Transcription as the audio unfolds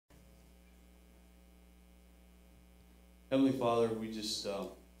Heavenly Father, we just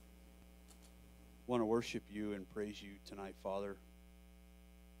want to worship you and praise you tonight, Father.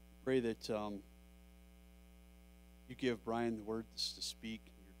 Pray that you give Brian the words to speak,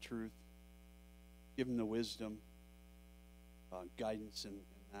 your truth. Give him the wisdom, guidance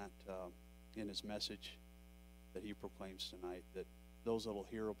in his message that he proclaims tonight, that those that will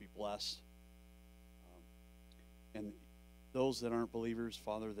hear will be blessed. And those that aren't believers,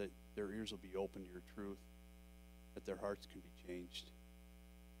 Father, that their ears will be open to your truth, that their hearts can be changed.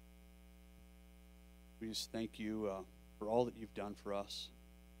 We just thank you for all that you've done for us.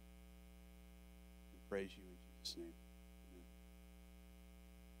 And praise you in Jesus' name.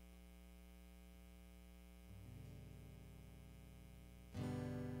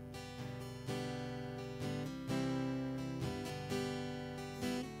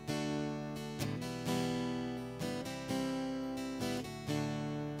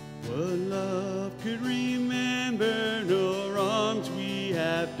 What love could remember no wrongs we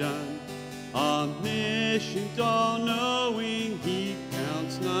have done? Omniscient, all-knowing, he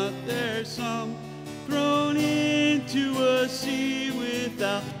counts not their sum. Thrown into a sea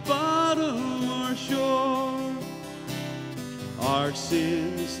without bottom or shore. Our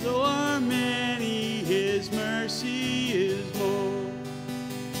sins, though are many, his mercy is more.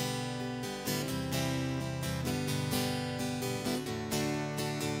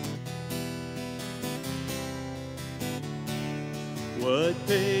 What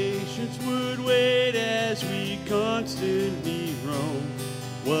patience would wait as we constantly roam?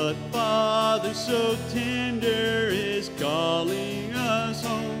 What Father so tender is calling us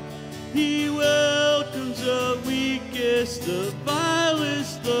home? He welcomes the weakest, the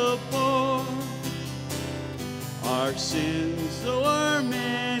vilest, the poor. Our sins, though are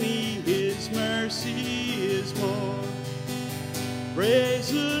many, his mercy is more.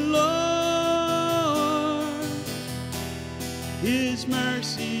 Praise the Lord. His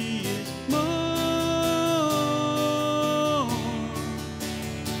mercy is more.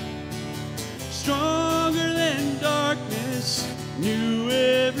 Stronger than darkness, new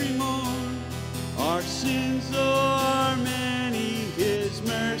every morn. Our sins, though are many, his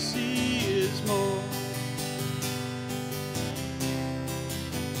mercy is more.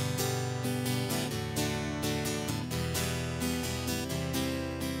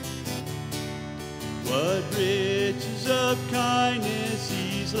 What riches of kindness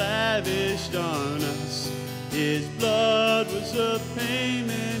he's lavished on us. His blood was the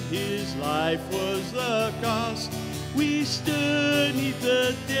payment, his life was the cost. We stood 'neath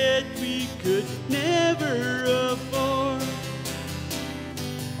the debt we could never afford.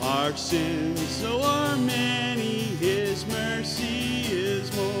 Our sins, though are many, his mercy is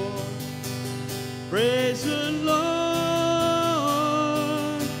more. Praise the Lord.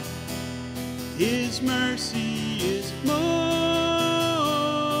 His mercy is more.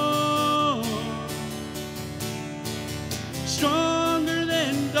 Stronger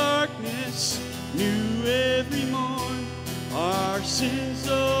than darkness, new every morn. Our sins,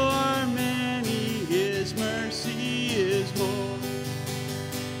 though are many, his mercy is more.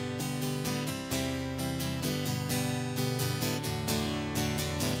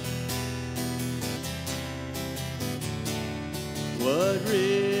 What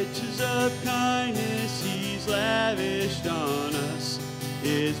riches of kindness he's lavished on us.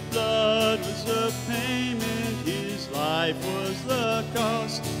 His blood was the payment, his life was the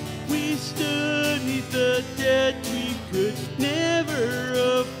cost. We stood 'neath the debt we could never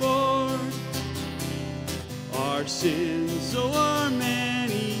afford. Our sins, though are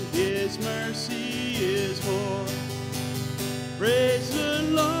many, his mercy is more. Praise the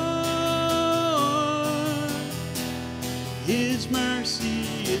Lord. His mercy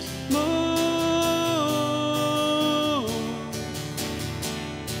is more.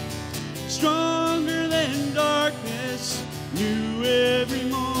 Stronger than darkness, new every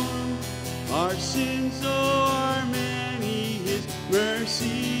morn. Our sins, though are many, his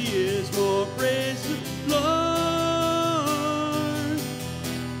mercy is more. Praise the Lord.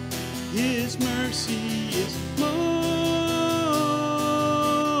 His mercy is more.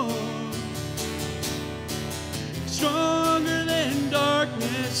 Stronger than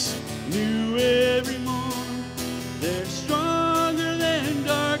darkness, new every morn. They're stronger than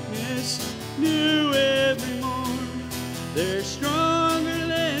darkness, new every morn. They're stronger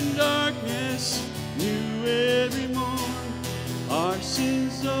than darkness, new every morn. Our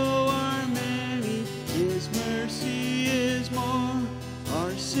sins, though are many, his mercy is more.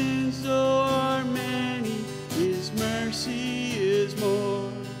 Our sins, though are many, his mercy is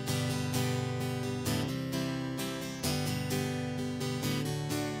more.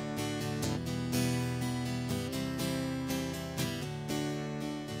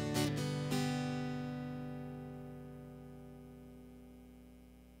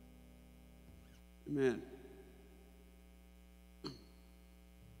 Amen.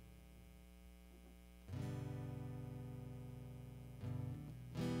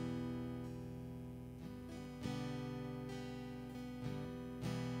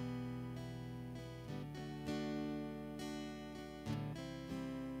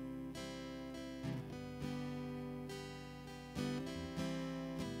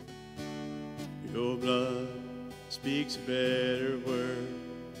 Your blood speaks a better word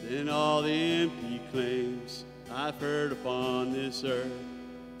than all the empty claims I've heard upon this earth.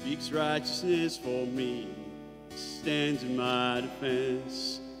 Speaks righteousness for me, stands in my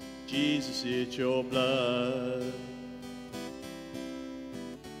defense. Jesus, it's your blood.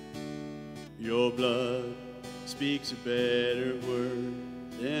 Your blood speaks a better word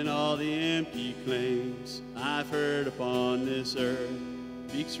than all the empty claims I've heard upon this earth.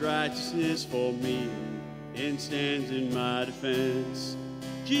 Speaks righteousness for me and stands in my defense.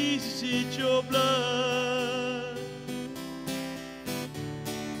 Jesus, it's your blood.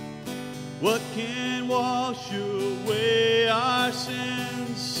 What can wash away our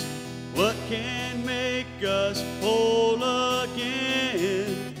sins? What can make us whole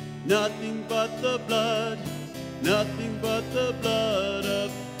again? Nothing but the blood, nothing but the blood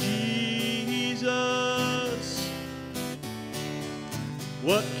of Jesus.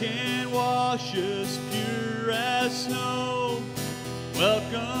 What can wash us pure as snow?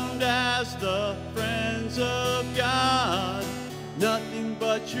 Welcomed as the friends of God. Nothing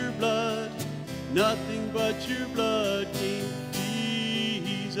but your blood, nothing but your blood, King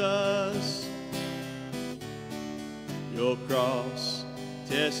Jesus. Your cross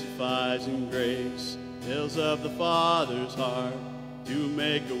testifies in grace, tells of the Father's heart to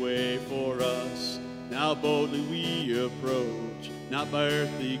make a way for us. Now boldly we approach, not by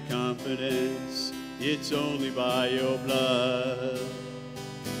earthly confidence, it's only by your blood.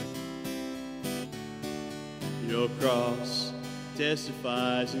 Your cross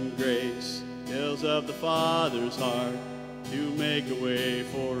testifies in grace, tells of the Father's heart to make a way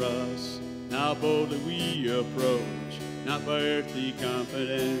for us. Now boldly we approach, not by earthly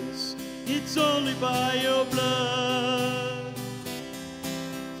confidence, it's only by your blood.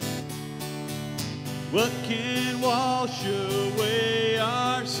 What can wash away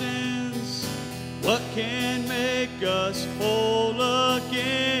our sins? What can make us whole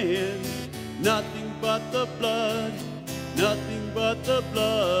again? Nothing but the blood, nothing but the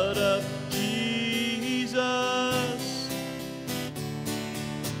blood of Jesus.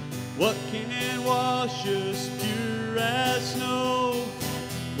 What can wash us pure as snow?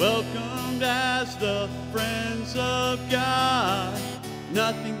 Welcomed as the friends of God.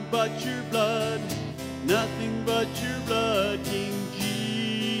 Nothing but your blood, nothing but your blood, King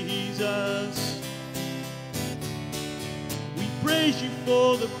Jesus. We praise you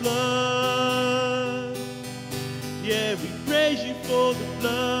for the blood. Yeah, we praise you for the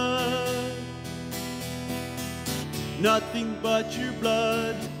blood. Nothing but your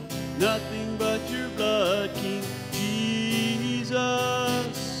blood, nothing but your blood, King Jesus.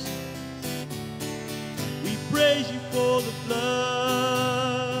 We praise you for the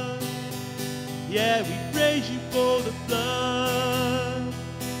blood. Yeah, we praise you for the blood.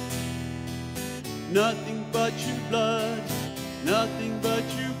 Nothing but your blood, nothing but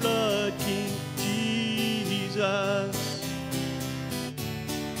your blood, King Jesus.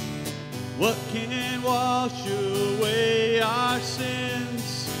 What can wash away our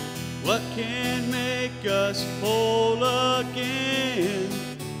sins? What can make us whole again?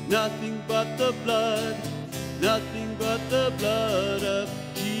 Nothing but the blood, nothing but the blood of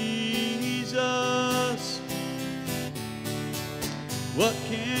Jesus. What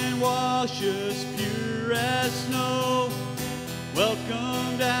can wash us pure as snow?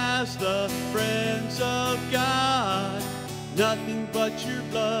 Welcomed as the friends of God. Nothing but your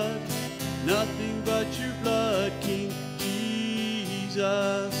blood, nothing but your blood, King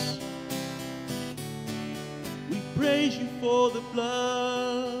Jesus. We praise you for the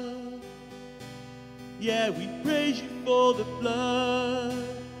blood. Yeah, we praise you for the blood.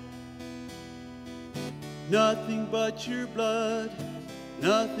 Nothing but your blood,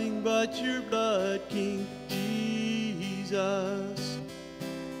 nothing but your blood, King Jesus.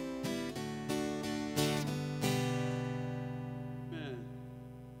 Amen.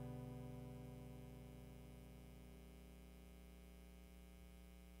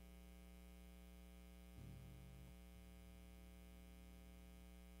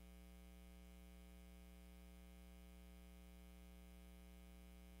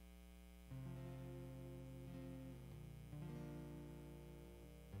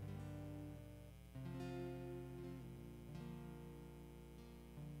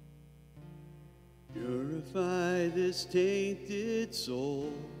 purify this tainted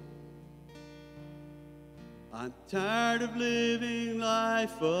soul. I'm tired of living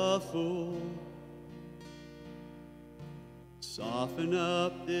life a fool. Soften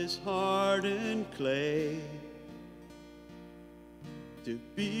up this hardened clay. To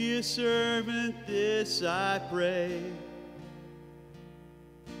be a servant, this I pray.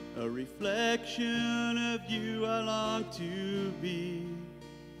 A reflection of you I long to be.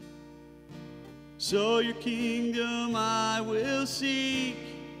 So your kingdom I will seek.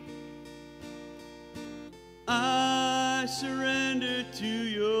 I surrender to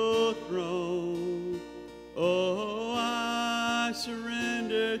your throne. Oh, I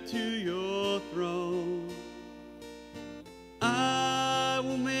surrender to your throne. I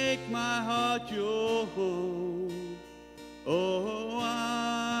will make my heart your home. Oh,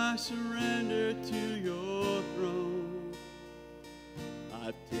 I surrender to your throne.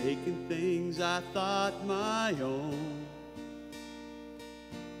 I've taken things I thought my own,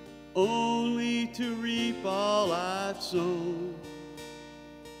 only to reap all I've sown.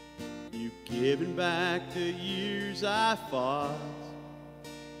 You've given back the years I fought,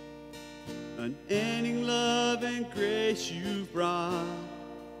 unending love and grace you've brought.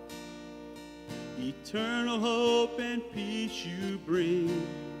 Eternal hope and peace you bring,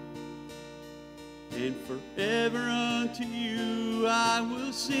 and forever unto you I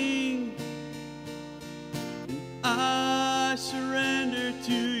will sing. And I surrender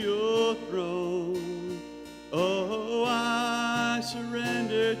to your throne. Oh, I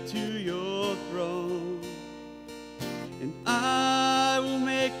surrender to your throne. And I will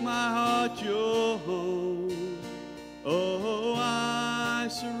make my heart your home. Oh, I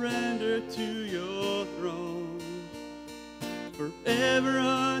surrender to your throne. Forever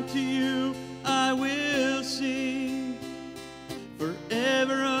unto you I will sing.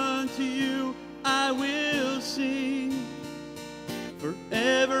 Forever unto you I will sing.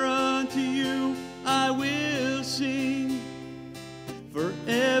 Forever unto you I will sing.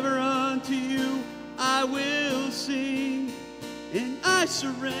 Forever unto you I will sing. And I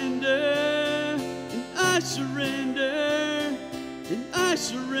surrender, and I surrender, and I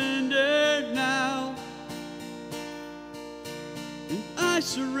surrender now. And I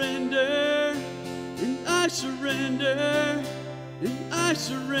surrender, and I surrender, and I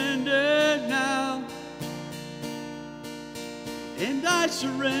surrender now. And I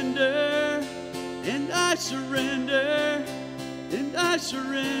surrender, and I surrender, and I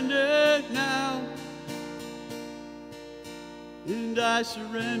surrender now. And I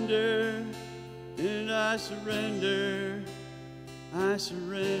surrender, and I surrender, I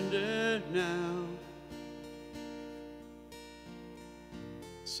surrender now.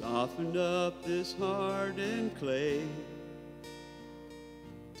 Soften up this hardened clay.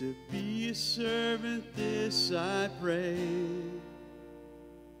 To be a servant, this I pray.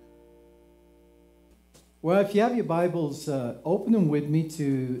 Well, if you have your Bibles, open them with me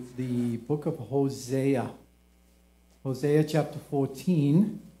to the book of Hosea. Hosea chapter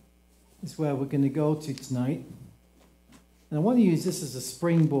 14 is where we're going to go to tonight. And I want to use this as a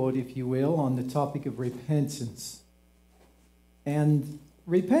springboard, if you will, on the topic of repentance. And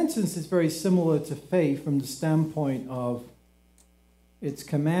repentance is very similar to faith from the standpoint of it's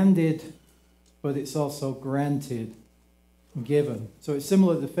commanded, but it's also granted, given. So it's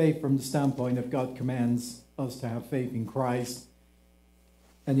similar to faith from the standpoint of God commands us to have faith in Christ,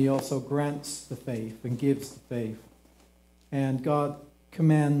 and he also grants the faith and gives the faith. And God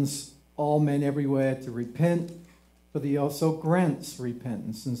commands all men everywhere to repent, but he also grants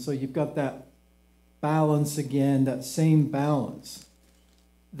repentance. And so you've got that balance again, that same balance,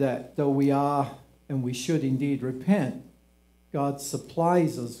 that though we are and we should indeed repent, God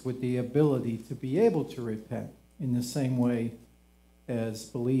supplies us with the ability to be able to repent in the same way as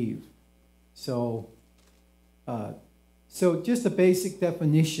believe. So just a basic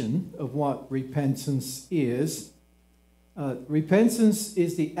definition of what repentance is. Repentance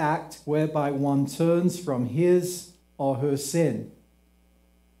is the act whereby one turns from his or her sin.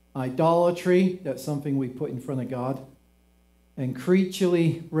 Idolatry, that's something we put in front of God. And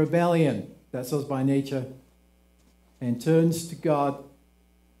creaturely rebellion, that's us by nature. And turns to God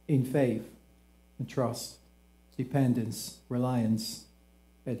in faith and trust, dependence, reliance,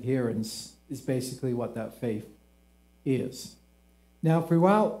 adherence is basically what that faith is. Now,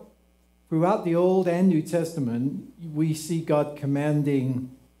 throughout the Old and New Testament, we see God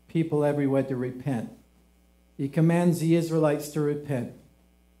commanding people everywhere to repent. He commands the Israelites to repent.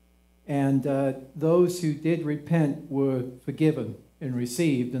 And those who did repent were forgiven and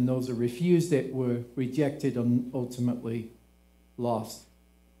received, and those who refused it were rejected and ultimately lost.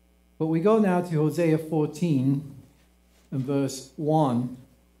 But we go now to Hosea 14 and verse 1.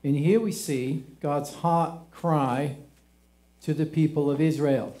 And here we see God's heart cry to the people of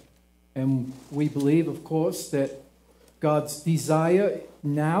Israel. And we believe, of course, that God's desire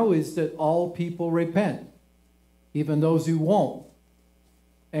now is that all people repent, even those who won't.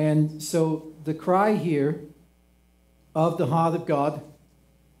 And so the cry here of the heart of God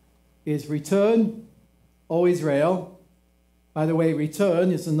is, return, O Israel. By the way, return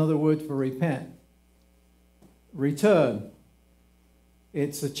is another word for repent. Return.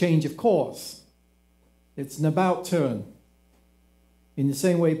 It's a change of course. It's an about turn. In the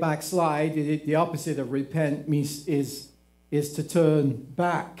same way, backslide, the opposite of repent means is to turn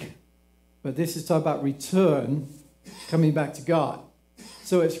back. But this is talking about return, coming back to God.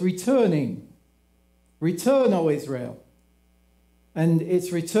 So it's returning. Return, O Israel. And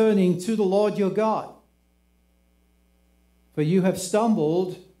it's returning to the Lord your God. For you have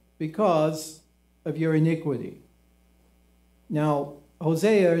stumbled because of your iniquity. Now,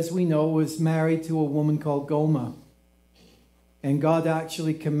 Hosea, as we know, was married to a woman called Gomer. And God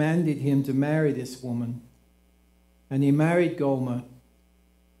actually commanded him to marry this woman. And he married Gomer.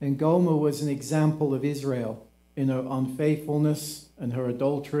 And Gomer was an example of Israel in her unfaithfulness and her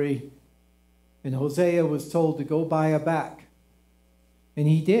adultery. And Hosea was told to go buy her back. And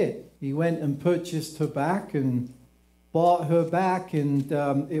he did. He went and purchased her back and bought her back. And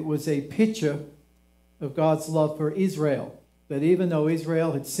it was a picture of God's love for Israel. That even though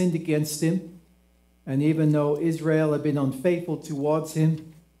Israel had sinned against him, and even though Israel had been unfaithful towards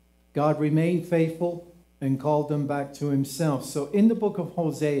him, God remained faithful and called them back to himself. So in the book of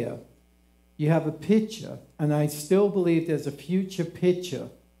Hosea, you have a picture, and I still believe there's a future picture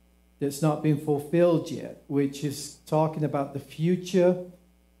that's not been fulfilled yet, which is talking about the future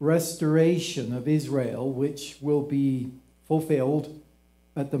restoration of Israel, which will be fulfilled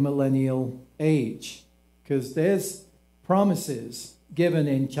at the millennial age. Because there's promises given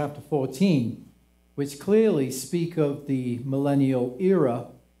in chapter 14 which clearly speak of the millennial era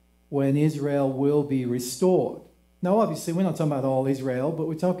when Israel will be restored. Now, obviously, we're not talking about all Israel, but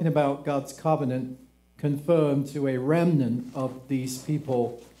we're talking about God's covenant confirmed to a remnant of these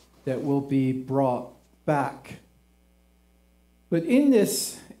people that will be brought back. But in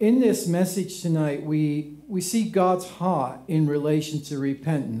this message tonight, we see God's heart in relation to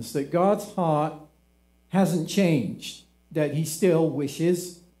repentance, that God's heart hasn't changed, that he still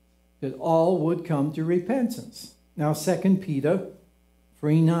wishes that all would come to repentance. Now, 2 Peter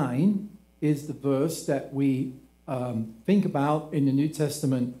 3:9 is the verse that we think about in the New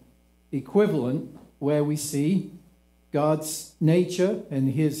Testament equivalent, where we see God's nature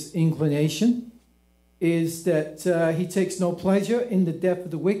and his inclination is that he takes no pleasure in the death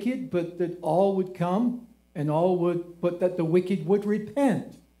of the wicked, but that all would come and but that the wicked would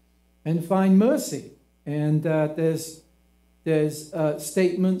repent and find mercy. And there's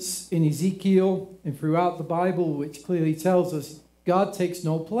statements in Ezekiel and throughout the Bible which clearly tells us God takes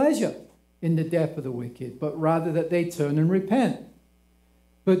no pleasure in the death of the wicked, but rather that they turn and repent.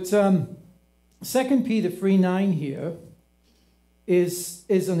 But 2 Peter 3:9 here is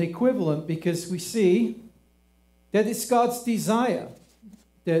an equivalent, because we see that it's God's desire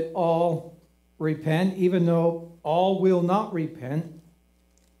that all repent, even though all will not repent.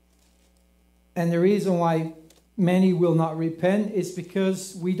 And the reason why many will not repent is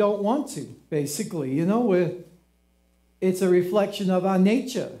because we don't want to, basically. You know, it's a reflection of our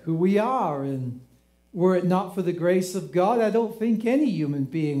nature, who we are. And were it not for the grace of God, I don't think any human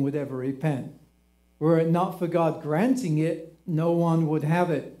being would ever repent. Were it not for God granting it, no one would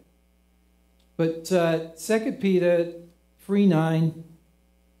have it. But 2 Peter 3:9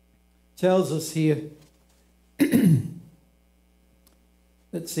 tells us here,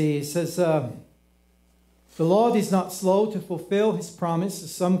 let's see, it says, the Lord is not slow to fulfill his promise,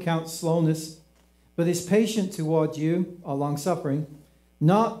 as some count slowness, but is patient toward you, or long-suffering,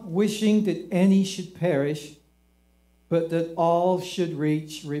 not wishing that any should perish, but that all should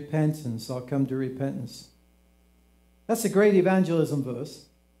reach repentance, or come to repentance. That's a great evangelism verse,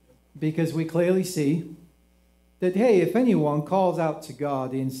 because we clearly see that, hey, if anyone calls out to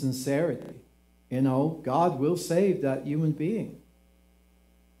God in sincerity, God will save that human being.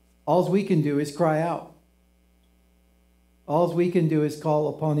 All we can do is cry out. All we can do is call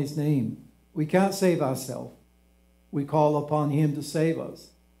upon his name. We can't save ourselves. We call upon him to save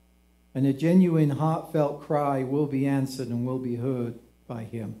us. And a genuine, heartfelt cry will be answered and will be heard by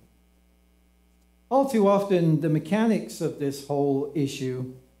him. All too often, the mechanics of this whole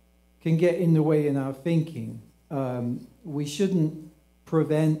issue can get in the way in our thinking. We shouldn't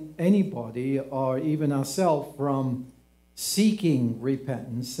prevent anybody or even ourselves from seeking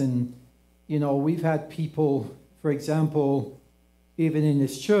repentance. And, you know, we've had people, for example, even in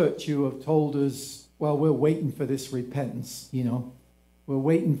this church, who have told us, well, we're waiting for this repentance, you know. We're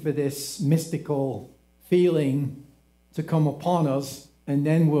waiting for this mystical feeling to come upon us, and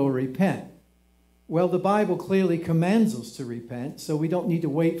then we'll repent. Well, the Bible clearly commands us to repent, so we don't need to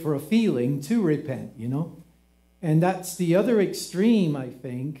wait for a feeling to repent, you know. And that's the other extreme, I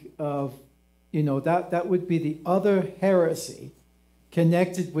think, of, you know, that would be the other heresy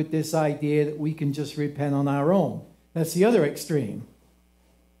connected with this idea that we can just repent on our own. That's the other extreme.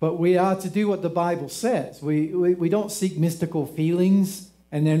 But we are to do what the Bible says. We don't seek mystical feelings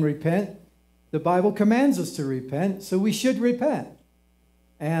and then repent. The Bible commands us to repent, so we should repent.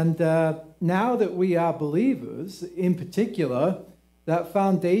 And now that we are believers, in particular, that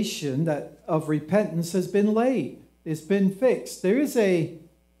foundation of repentance has been laid. It's been fixed. There is a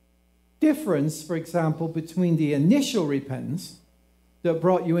difference, for example, between the initial repentance that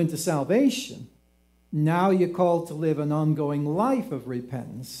brought you into salvation. Now you're called to live an ongoing life of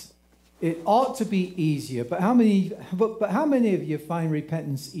repentance. It ought to be easier, but how many of you find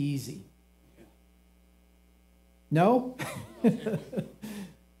repentance easy? No?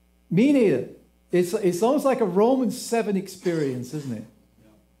 Me neither. It's almost like a Romans 7 experience, isn't it?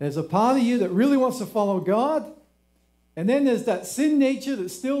 There's a part of you that really wants to follow God, and then there's that sin nature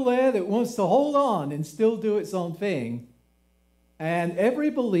that's still there that wants to hold on and still do its own thing. And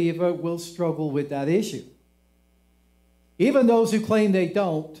every believer will struggle with that issue. Even those who claim they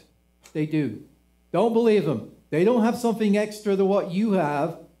don't, they do. Don't believe them. They don't have something extra to what you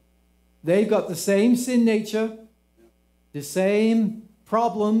have. They've got the same sin nature, the same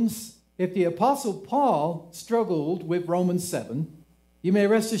problems. If the Apostle Paul struggled with Romans 7, you may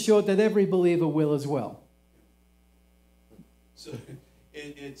rest assured that every believer will as well. So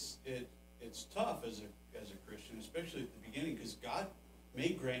it's tough as a Christian, especially at the beginning, because God may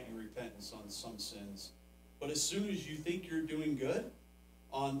grant you repentance on some sins, but as soon as you think you're doing good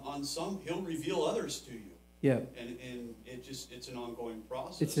on some, He'll reveal others to you. Yeah. And it's an ongoing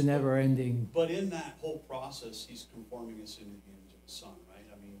process. It's a never-ending. But in that whole process, He's conforming us into the image of the Son, right?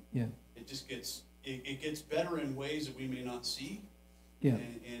 I mean, yeah. It just gets better in ways that we may not see. Yeah.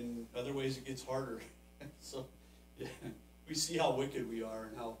 And in other ways, it gets harder. So yeah, we see how wicked we are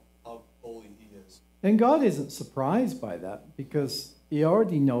and how holy He is. And God isn't surprised by that, because He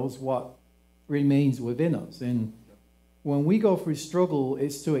already knows what remains within us. And when we go through struggle,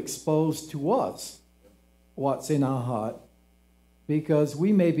 it's to expose to us what's in our heart, because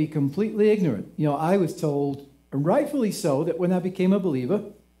we may be completely ignorant. You know, I was told, and rightfully so, that when I became a believer,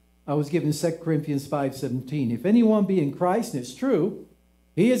 I was given 2 Corinthians 5:17. If anyone be in Christ, and it's true,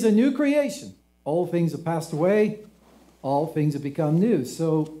 he is a new creation. All things have passed away. All things have become new.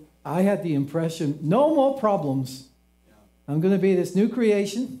 So I had the impression, no more problems. I'm going to be this new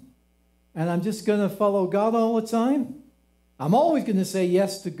creation, and I'm just going to follow God all the time. I'm always going to say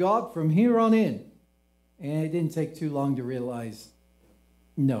yes to God from here on in. And it didn't take too long to realize,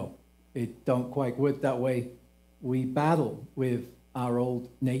 no, it don't quite work that way. We battle with our old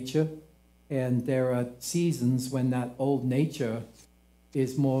nature, and there are seasons when that old nature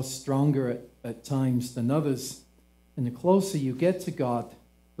is more stronger at times than others. And the closer you get to God,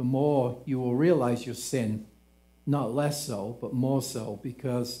 the more you will realize your sin. Not less so, but more so,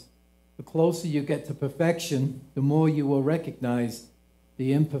 because the closer you get to perfection, the more you will recognize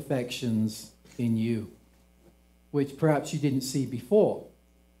the imperfections in you, which perhaps you didn't see before.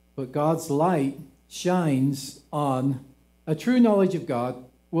 But God's light shines on a true knowledge of God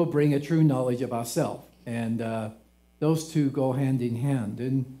will bring a true knowledge of ourselves. And those two go hand in hand.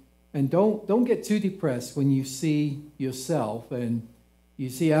 And don't get too depressed when you see yourself and you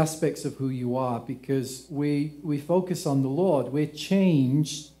see aspects of who you are, because we focus on the Lord. We're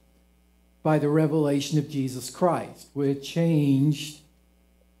changed by the revelation of Jesus Christ. We're changed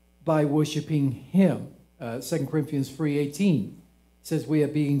by worshiping Him. 2 Corinthians 3:18 says we are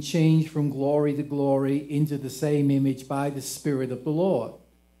being changed from glory to glory into the same image by the Spirit of the Lord.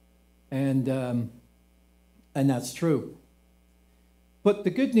 And that's true. But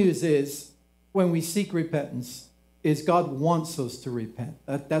the good news is, when we seek repentance, is God wants us to repent.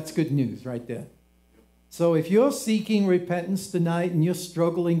 That's good news right there. So if you're seeking repentance tonight and you're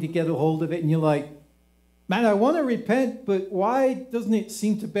struggling to get a hold of it, and you're like, man, I want to repent, but why doesn't it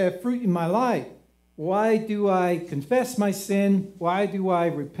seem to bear fruit in my life? Why do I confess my sin? Why do I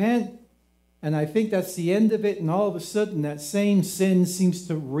repent? And I think that's the end of it, and all of a sudden that same sin seems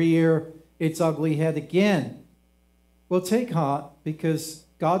to rear its ugly head again. Well, take heart, because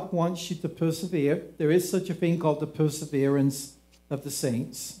God wants you to persevere. There is such a thing called the perseverance of the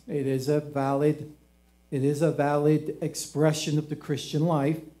saints. It is a valid It is a valid expression of the Christian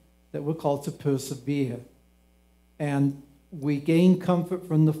life that we're called to persevere. And we gain comfort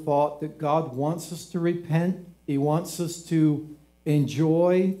from the thought that God wants us to repent. He wants us to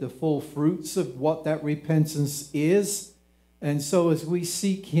enjoy the full fruits of what that repentance is. And so as we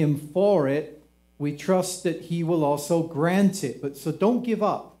seek him for it, we trust that he will also grant it. But so don't give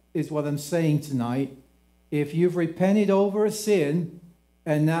up, is what I'm saying tonight. If you've repented over a sin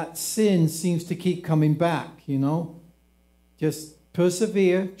and that sin seems to keep coming back, just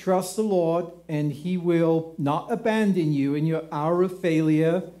persevere, trust the Lord, and he will not abandon you in your hour of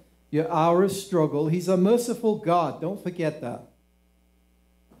failure, your hour of struggle. He's a merciful God. Don't forget that.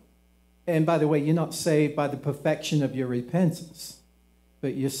 And by the way, you're not saved by the perfection of your repentance,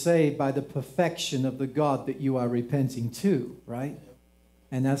 but you're saved by the perfection of the God that you are repenting to, right?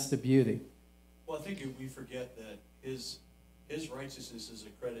 And that's the beauty. Well, I think if we forget that his righteousness is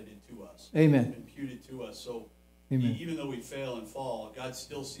accredited to us. Amen. Imputed to us. So Amen. even though we fail and fall, God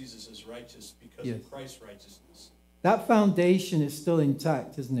still sees us as righteous because Yes. of Christ's righteousness. That foundation is still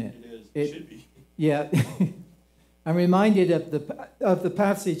intact, isn't it? It is. It- It should be. Yeah. I'm reminded of the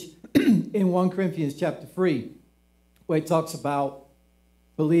passage in 1 Corinthians chapter 3, where it talks about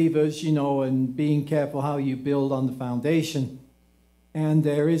believers, and being careful how you build on the foundation. And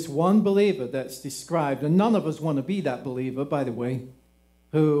there is one believer that's described, and none of us want to be that believer, by the way,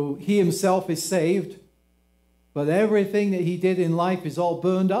 who he himself is saved, but everything that he did in life is all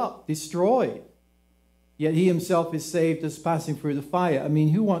burned up, destroyed. Yet he himself is saved as passing through the fire. I mean,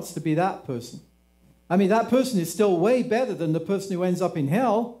 who wants to be that person? I mean, that person is still way better than the person who ends up in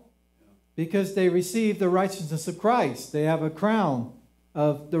hell because they receive the righteousness of Christ. They have a crown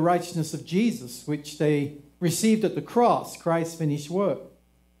of the righteousness of Jesus, which they received at the cross, Christ's finished work.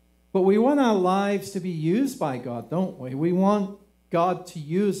 But we want our lives to be used by God, don't we? We want God to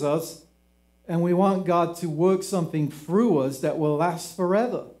use us, and we want God to work something through us that will last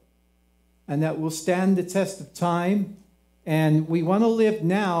forever and that will stand the test of time. And we want to live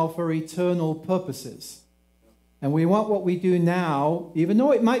now for eternal purposes. And we want what we do now, even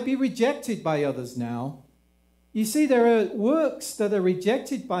though it might be rejected by others now. You see, there are works that are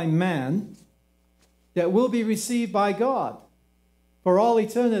rejected by man that will be received by God for all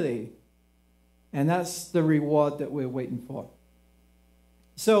eternity. And that's the reward that we're waiting for.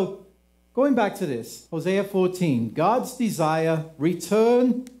 So, going back to this, Hosea 14, God's desire,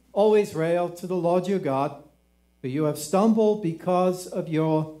 return, O Israel, to the Lord your God, for you have stumbled because of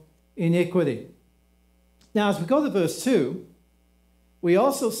your iniquity. Now, as we go to verse 2, we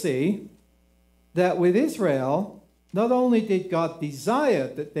also see that with Israel, not only did God desire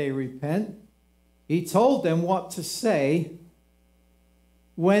that they repent, he told them what to say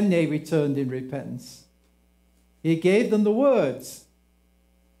when they returned in repentance. He gave them the words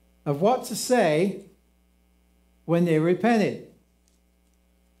of what to say when they repented,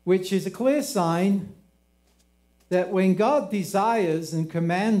 which is a clear sign that when God desires and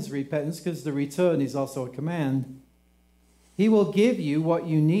commands repentance, because the return is also a command, he will give you what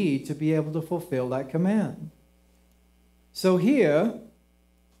you need to be able to fulfill that command. So here,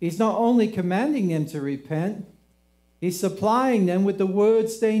 he's not only commanding them to repent, he's supplying them with the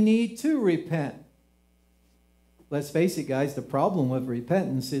words they need to repent. Let's face it, guys, the problem with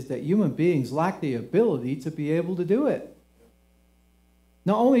repentance is that human beings lack the ability to be able to do it.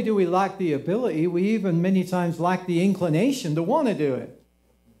 Not only do we lack the ability, we even many times lack the inclination to want to do it.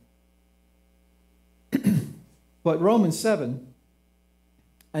 But Romans 7,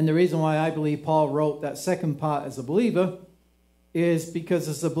 and the reason why I believe Paul wrote that second part as a believer is because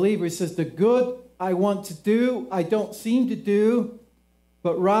as a believer he says, the good I want to do, I don't seem to do,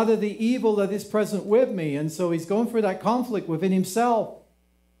 but rather the evil that is present with me. And so he's going through that conflict within himself.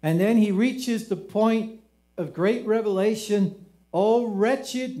 And then he reaches the point of great revelation. O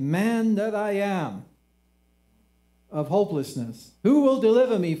wretched man that I am, of hopelessness, who will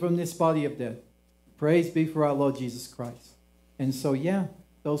deliver me from this body of death? Praise be for our Lord Jesus Christ. And so, yeah,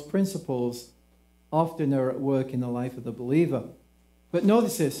 those principles often are at work in the life of the believer. But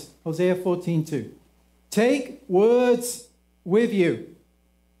notice this, Hosea 14:2. Take words with you.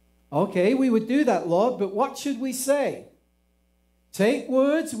 Okay, we would do that, Lord, but what should we say? Take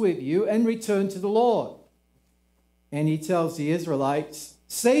words with you and return to the Lord. And he tells the Israelites,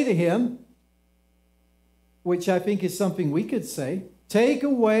 say to him, which I think is something we could say, take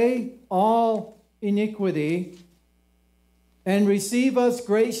away all iniquity and receive us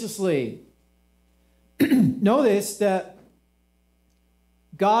graciously. Notice that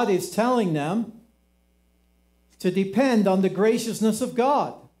God is telling them to depend on the graciousness of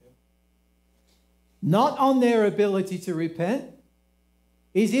God, not on their ability to repent,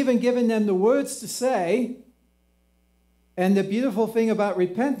 He's even given them the words to say. And the beautiful thing about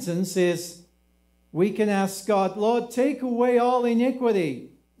repentance is we can ask God, Lord, take away all iniquity.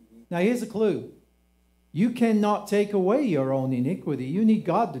 Now, here's a clue. You cannot take away your own iniquity. You need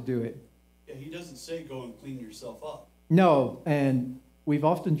God to do it. Yeah, he doesn't say go and clean yourself up. No, and we've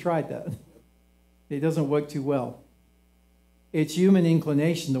often tried that. It doesn't work too well. It's human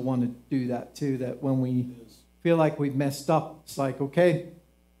inclination to want to do that too, that when we feel like we've messed up, it's like, okay.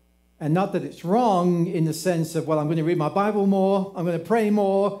 And not that it's wrong in the sense of, well, I'm going to read my Bible more, I'm going to pray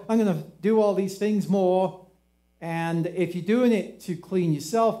more, I'm going to do all these things more. And if you're doing it to clean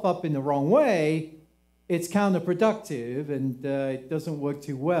yourself up in the wrong way, it's counterproductive and it doesn't work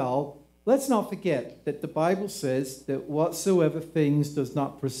too well. Let's not forget that the Bible says that whatsoever things does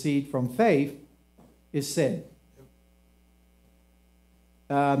not proceed from faith is sin.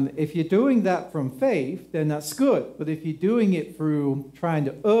 If you're doing that from faith, then that's good. But if you're doing it through trying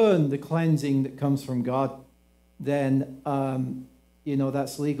to earn the cleansing that comes from God, then,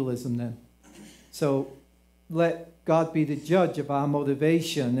 that's legalism then. So let God be the judge of our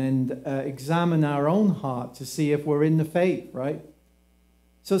motivation and examine our own heart to see if we're in the faith, right?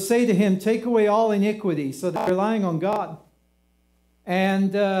 So say to him, take away all iniquity. So they're relying on God.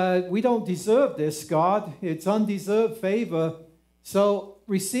 And we don't deserve this, God. It's undeserved favor. So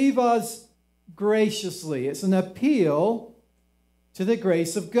receive us graciously. It's an appeal to the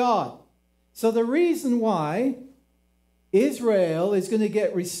grace of God. So the reason why Israel is going to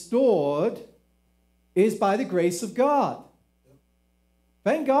get restored is by the grace of God.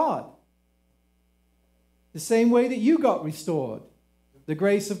 Thank God. The same way that you got restored. The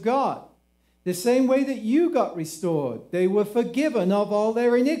grace of God. The same way that you got restored. They were forgiven of all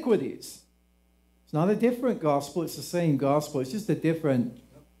their iniquities. It's not a different gospel. It's the same gospel. It's just a different,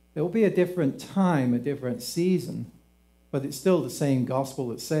 it will be a different time, a different season. But it's still the same gospel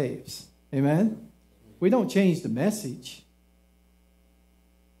that saves. Amen? We don't change the message.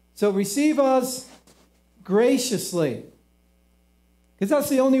 So receive us graciously. Because that's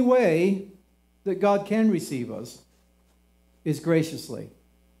the only way that God can receive us, is graciously.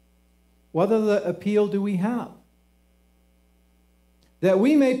 What other appeal do we have? That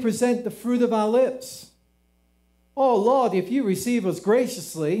we may present the fruit of our lips. Oh Lord, if you receive us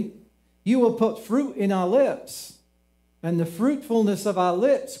graciously, you will put fruit in our lips. And the fruitfulness of our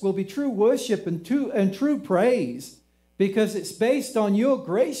lips will be true worship and true praise, because it's based on your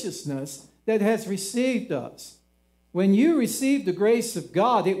graciousness that has received us. When you receive the grace of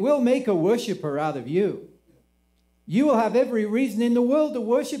God, it will make a worshiper out of you. You will have every reason in the world to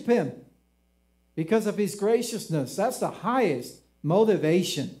worship him because of his graciousness. That's the highest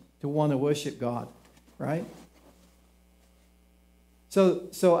motivation to want to worship God, right?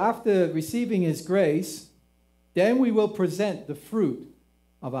 So after receiving his grace, then we will present the fruit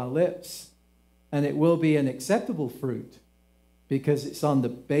of our lips. And it will be an acceptable fruit because it's on the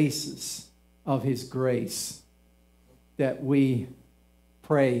basis of his grace that we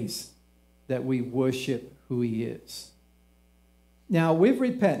praise, that we worship who he is. Now, with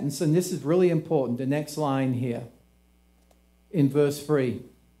repentance, and this is really important, the next line here in verse 3.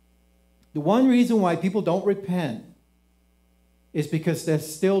 The one reason why people don't repent is because they're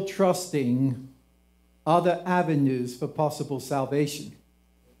still trusting other avenues for possible salvation.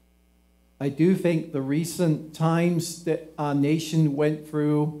 I do think the recent times that our nation went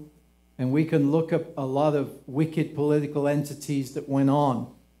through, and we can look up a lot of wicked political entities that went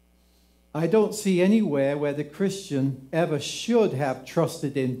on. I don't see anywhere where the Christian ever should have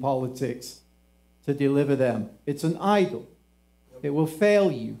trusted in politics to deliver them. It's an idol. It will fail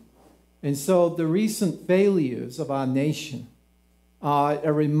you. And so the recent failures of our nation are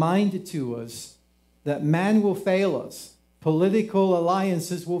a reminder to us that man will fail us. Political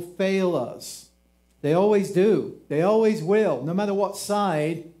alliances will fail us. They always do. They always will. No matter what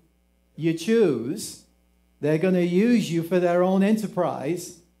side you choose, they're going to use you for their own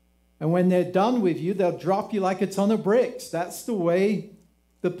enterprise. And when they're done with you, they'll drop you like a ton of bricks. That's the way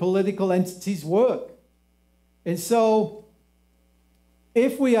the political entities work. And so,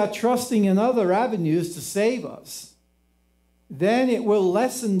 if we are trusting in other avenues to save us, then it will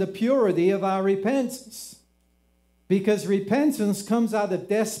lessen the purity of our repentance. Because repentance comes out of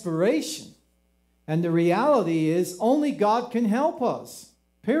desperation. And the reality is only God can help us.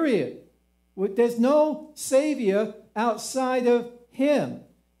 Period. There's no Savior outside of him.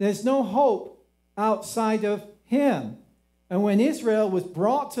 There's no hope outside of him. And when Israel was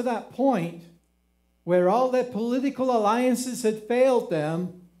brought to that point where all their political alliances had failed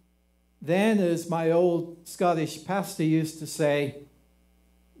them, then, as my old Scottish pastor used to say,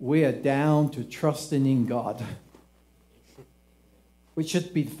 we are down to trusting in God. which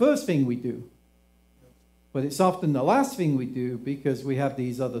should be the first thing we do. But it's often the last thing we do because we have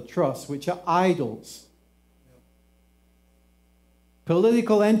these other trusts, which are idols.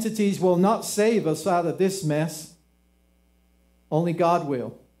 Political entities will not save us out of this mess. Only God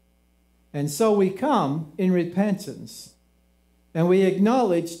will. And so we come in repentance. And we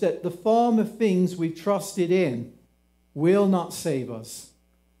acknowledge that the former things we trusted in will not save us.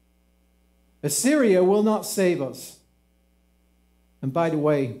 Assyria will not save us. And by the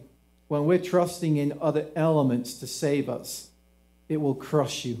way, when we're trusting in other elements to save us, it will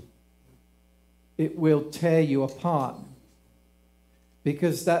crush you. It will tear you apart.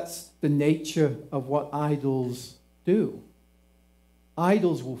 Because that's the nature of what idols do.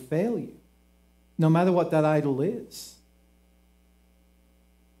 Idols will fail you, no matter what that idol is.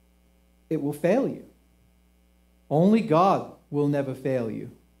 It will fail you. Only God will never fail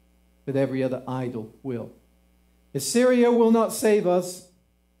you, but every other idol will. Assyria will not save us.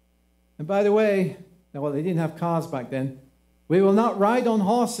 And by the way, well, they didn't have cars back then. We will not ride on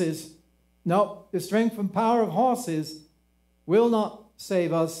horses. No, the strength and power of horses will not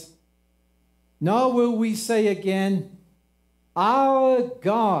save us. Nor will we say again, our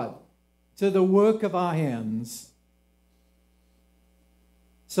God, to the work of our hands.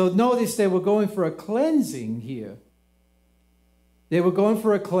 So notice they were going for a cleansing here. They were going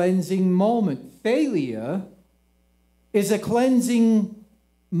for a cleansing moment. Failure is a cleansing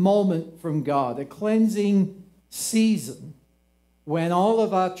moment from God, a cleansing season. When all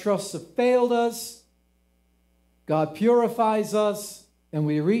of our trusts have failed us, God purifies us, and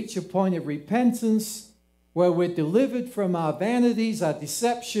we reach a point of repentance where we're delivered from our vanities, our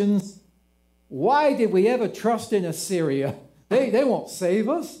deceptions. Why did we ever trust in Assyria? They won't save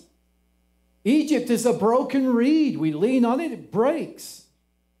us. Egypt is a broken reed. We lean on it, it breaks.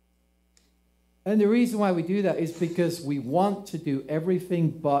 And the reason why we do that is because we want to do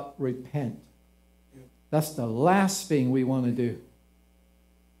everything but repent. That's the last thing we want to do.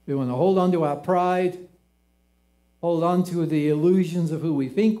 We want to hold on to our pride, hold on to the illusions of who we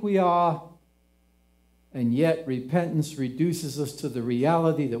think we are, and yet repentance reduces us to the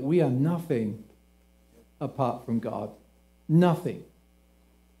reality that we are nothing apart from God. Nothing.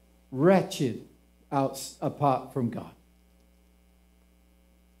 Wretched apart from God.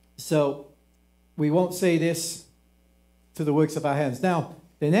 So, we won't say this to the works of our hands. Now,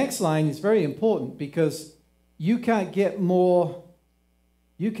 the next line is very important because you can't get more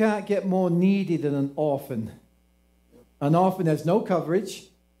needy than an orphan. An orphan has no coverage,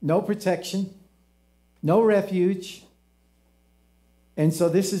 no protection, no refuge. And so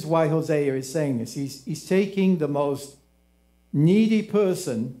this is why Hosea is saying this. He's taking the most needy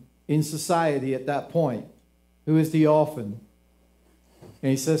person in society at that point, who is the orphan.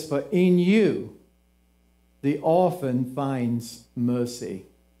 And he says, for in you, the orphan finds mercy.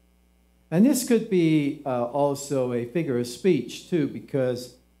 And this could be also a figure of speech too,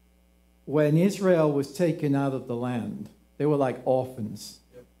 because when Israel was taken out of the land, they were like orphans.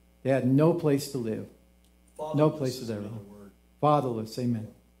 Yep. They had no place to live. Fatherless, no place of their own. Fatherless, amen.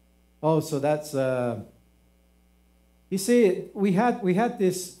 Oh, so that's... you see, we had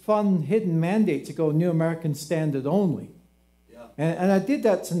this fun hidden mandate to go New American Standard only. Yeah. And I did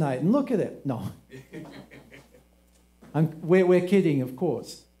that tonight, and look at it. No. We're kidding, of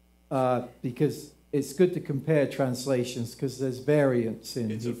course, because it's good to compare translations because there's variance in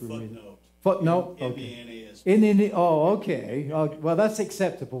it's Hebrew. It's a footnote. Footnote? Okay. Oh, okay. Well, that's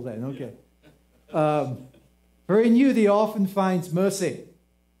acceptable then. Okay. For in you the orphan finds mercy.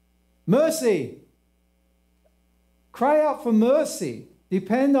 Mercy. Cry out for mercy.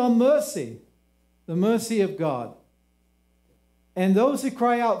 Depend on mercy. The mercy of God. And those who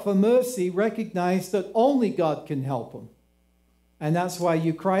cry out for mercy recognize that only God can help them. And that's why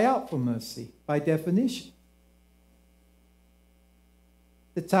you cry out for mercy, by definition.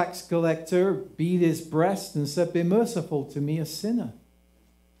 The tax collector beat his breast and said, be merciful to me, a sinner.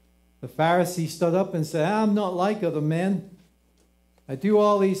 The Pharisee stood up and said, I'm not like other men. I do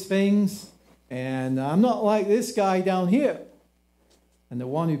all these things, and I'm not like this guy down here. And the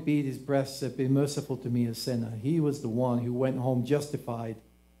one who beat his breast said, be merciful to me, a sinner. He was the one who went home justified,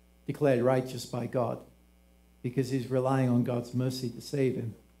 declared righteous by God, because he's relying on God's mercy to save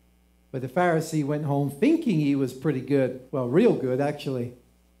him. But the Pharisee went home thinking he was pretty good. Well, real good, actually.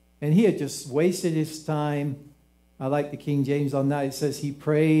 And he had just wasted his time. I like the King James on that. It says he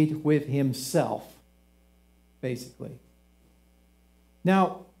prayed with himself, basically.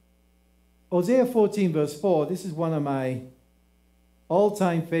 Now, Hosea 14, verse 4, this is one of my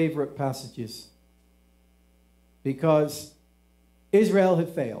all-time favorite passages because Israel had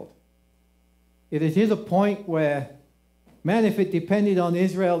failed. It had hit a point where Man, if it depended on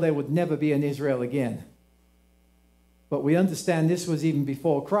Israel, there would never be an Israel again. But we understand this was even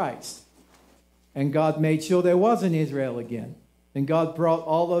before Christ. And God made sure there was an Israel again. And God brought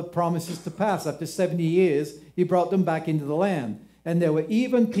all the promises to pass. After 70 years, he brought them back into the land. And there were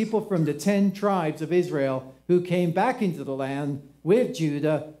even people from the 10 tribes of Israel who came back into the land with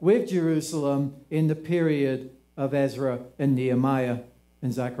Judah, with Jerusalem, in the period of Ezra and Nehemiah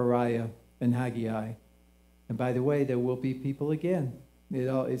and Zechariah and Haggai. And by the way, there will be people again.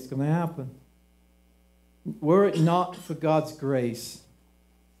 It's going to happen. Were it not for God's grace,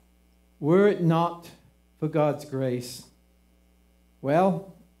 were it not for God's grace,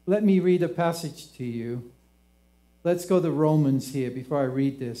 well, let me read a passage to you. Let's go to Romans here before I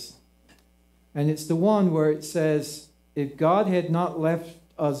read this. And it's the one where it says, if God had not left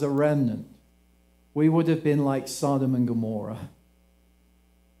us a remnant, we would have been like Sodom and Gomorrah.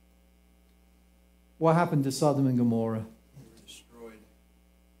 What happened to Sodom and Gomorrah? They were destroyed.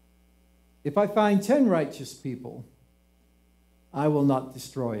 If I find 10 righteous people, I will not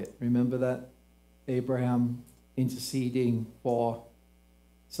destroy it. Remember that? Abraham interceding for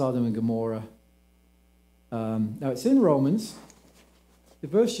Sodom and Gomorrah. Now it's in Romans. The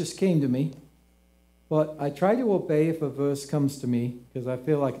verse just came to me. But I try to obey if a verse comes to me because I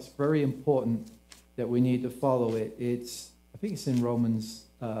feel like it's very important that we need to follow it. I think it's in Romans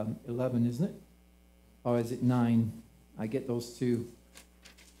 11, isn't it? Or is it 9? I get those two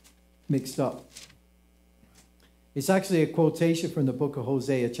mixed up. It's actually a quotation from the book of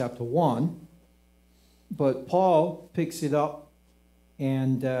Hosea chapter 1. But Paul picks it up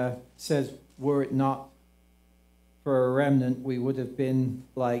and says, were it not for a remnant, we would have been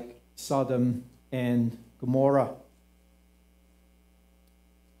like Sodom and Gomorrah.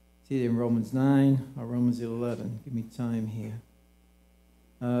 See it in Romans 9 or Romans 11. Give me time here.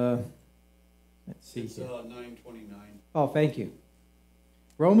 Let's see. It's 9:29. Oh, thank you.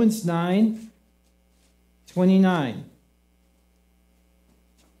 Romans 9:29.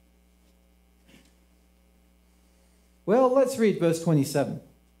 Well, let's read verse 27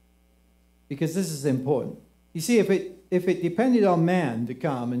 because this is important. You see, if it depended on man to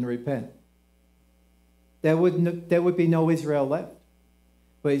come and repent, there would be no Israel left.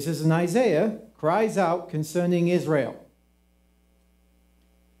 But it says in Isaiah, cries out concerning Israel.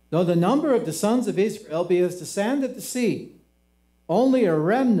 Though the number of the sons of Israel be as the sand of the sea, only a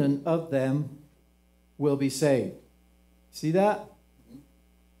remnant of them will be saved. See that?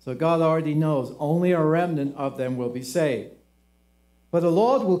 So God already knows only a remnant of them will be saved. But the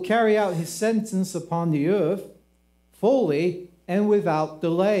Lord will carry out his sentence upon the earth fully and without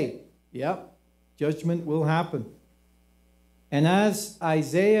delay. Yep. Judgment will happen. And as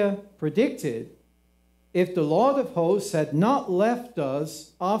Isaiah predicted, if the Lord of hosts had not left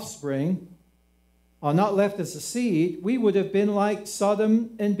us offspring, or not left us a seed, we would have been like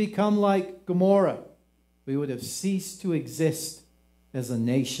Sodom and become like Gomorrah. We would have ceased to exist as a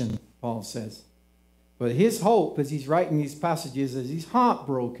nation, Paul says. But his hope, as he's writing these passages, is he's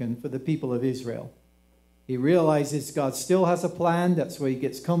heartbroken for the people of Israel. He realizes God still has a plan. That's where he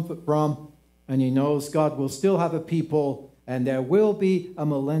gets comfort from. And he knows God will still have a people, and there will be a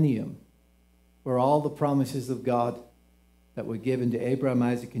millennium where all the promises of God that were given to Abraham,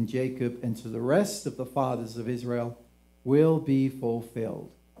 Isaac, and Jacob, and to the rest of the fathers of Israel will be fulfilled.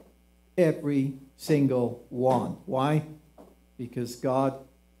 Every single one. Why? Because God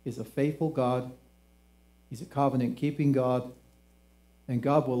is a faithful God. He's a covenant-keeping God. And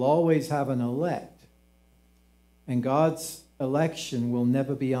God will always have an elect. And God's election will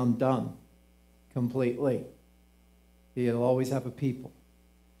never be undone completely. He'll always have a people.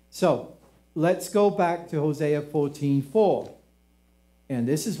 So, let's go back to Hosea 14:4. And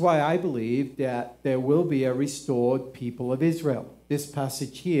this is why I believe that there will be a restored people of Israel. This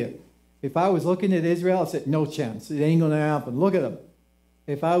passage here. If I was looking at Israel, I'd say, no chance. It ain't going to happen. Look at them.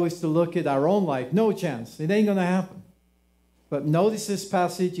 If I was to look at our own life, no chance. It ain't going to happen. But notice this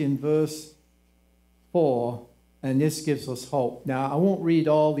passage in verse 4, and this gives us hope. Now, I won't read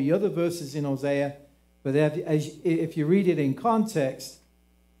all the other verses in Hosea, but if you read it in context,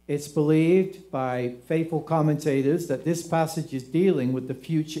 it's believed by faithful commentators that this passage is dealing with the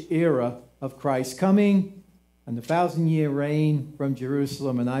future era of Christ's coming and the 1,000-year reign from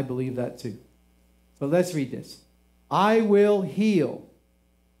Jerusalem, and I believe that too. But let's read this. I will heal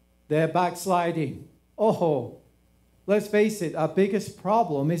their backsliding. Oh, let's face it, our biggest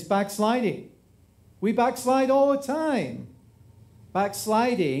problem is backsliding. We backslide all the time.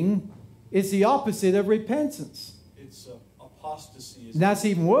 Backsliding is the opposite of repentance. It's apostasy. And that's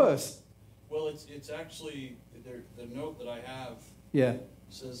even worse. Well, it's actually the note that I have. Yeah.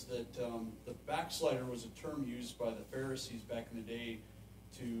 says that the backslider was a term used by the Pharisees back in the day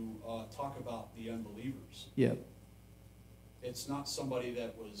to talk about the unbelievers. Yeah. It's not somebody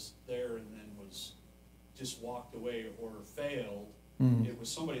that was there and then was just walked away or failed. Mm. It was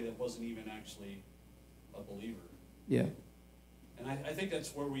somebody that wasn't even actually a believer. Yeah. And I think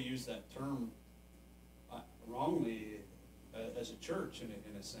that's where we use that term wrongly as a church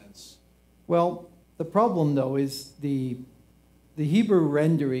in a sense. Well, the problem, though, is the Hebrew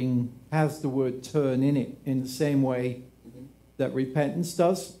rendering has the word turn in it in the same way that repentance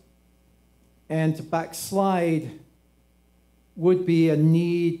does. And to backslide would be a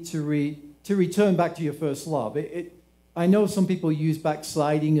need to return back to your first love. I know some people use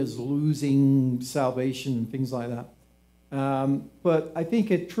backsliding as losing salvation and things like that. But I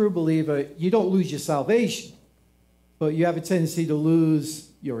think a true believer, you don't lose your salvation, but you have a tendency to lose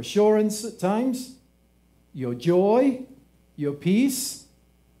your assurance at times, your joy, your peace,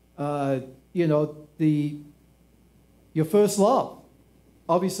 your first love.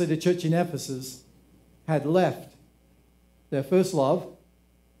 Obviously, the church in Ephesus had left their first love,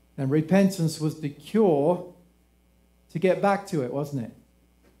 and repentance was the cure to get back to it, wasn't it?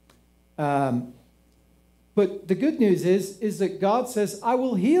 But the good news is that God says, I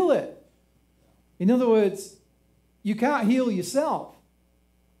will heal it. In other words, you can't heal yourself.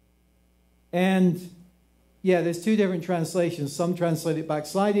 And yeah, there's two different translations. Some translate it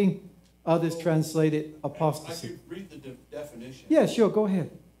backsliding, others translate it apostasy. I could read the definition. Yeah, sure, go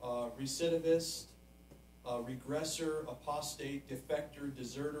ahead. Recidivist, regressor, apostate, defector,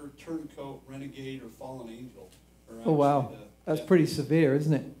 deserter, turncoat, renegade, or fallen angel. Oh, wow. That's pretty severe,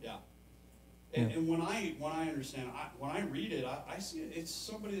 isn't it? Yeah. And when I understand, when I read it, I see it's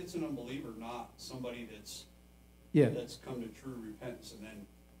somebody that's an unbeliever, not somebody that's come to true repentance and then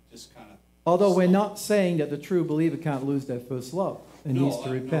just kind of. Although we're not saying that the true believer can't lose their first love and needs to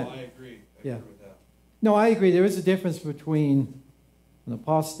repent. No, I agree. I agree with that. No, I agree. There is a difference between an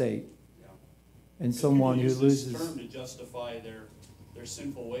apostate and someone who loses. This term to justify their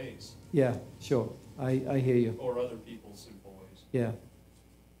sinful ways. Yeah, sure. I hear you. Or other people's sinful ways. Yeah.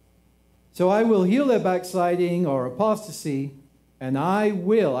 So I will heal their backsliding or apostasy, and I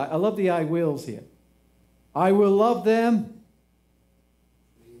love the I wills here. I will love them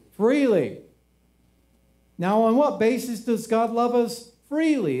freely. Now, on what basis does God love us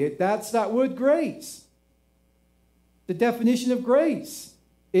freely? That's that word grace. The definition of grace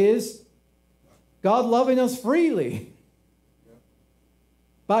is God loving us freely.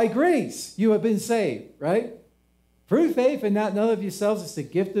 By grace, you have been saved, right? Through faith, and not of yourselves. It's the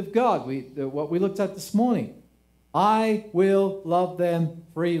gift of God. What we looked at this morning. I will love them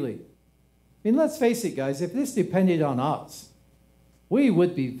freely. I mean, let's face it, guys. If this depended on us, we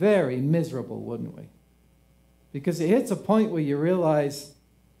would be very miserable, wouldn't we? Because it hits a point where you realize,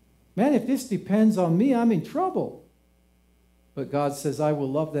 man, if this depends on me, I'm in trouble. But God says, I will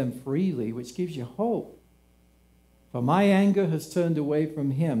love them freely, which gives you hope. For my anger has turned away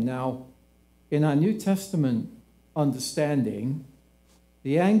from him. Now, in our New Testament understanding,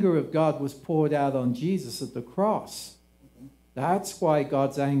 the anger of God was poured out on Jesus at the cross. That's why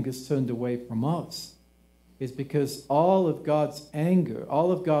God's anger's turned away from us. Is because all of God's anger,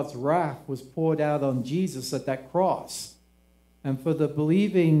 all of God's wrath was poured out on Jesus at that cross. And for the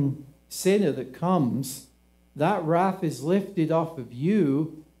believing sinner that comes, that wrath is lifted off of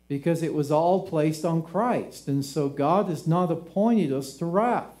you because it was all placed on Christ. And so God has not appointed us to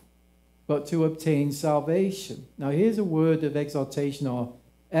wrath, but to obtain salvation. Now here's a word of exhortation or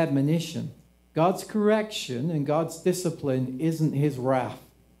admonition. God's correction and God's discipline isn't his wrath.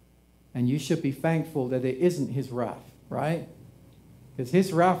 And you should be thankful that it isn't his wrath, right? Because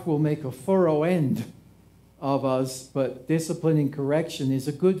his wrath will make a thorough end of us, but discipline and correction is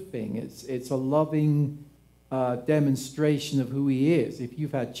a good thing. It's a loving demonstration of who he is. If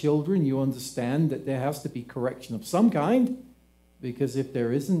you've had children, you understand that there has to be correction of some kind, because if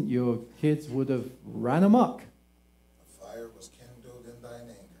there isn't, your kids would have ran amok. A fire was kindled in thine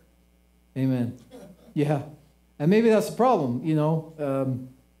anger. Amen. Yeah. And maybe that's the problem,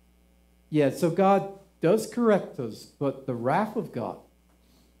 so God does correct us, but the wrath of God,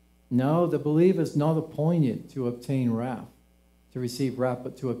 no, the believer is not appointed to obtain wrath, to receive wrath,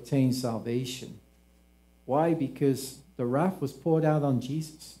 but to obtain salvation. Why? Because the wrath was poured out on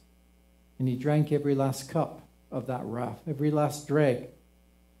Jesus, and he drank every last cup of that wrath. Every last dreg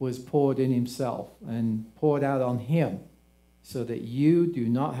was poured in himself and poured out on him, so that you do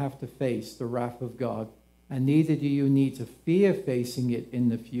not have to face the wrath of God, and neither do you need to fear facing it in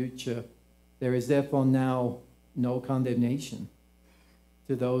the future. There is therefore now no condemnation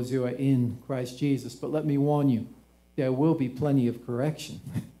to those who are in Christ Jesus. But let me warn you, there will be plenty of correction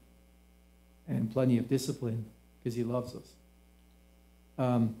and plenty of discipline because he loves us.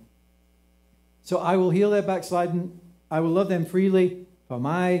 So I will heal their backsliding. I will love them freely, for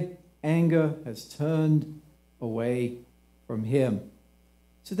my anger has turned away from him.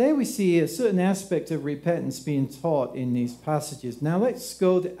 So there we see a certain aspect of repentance being taught in these passages. Now let's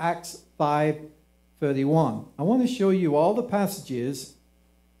go to Acts 5:31. I want to show you all the passages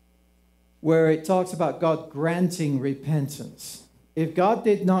where it talks about God granting repentance. If God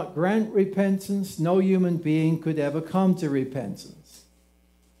did not grant repentance, no human being could ever come to repentance,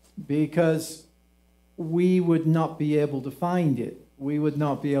 because we would not be able to find it. We would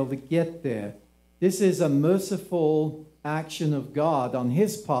not be able to get there. This is a merciful action of God on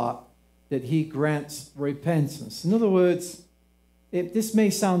his part, that he grants repentance. In other words, this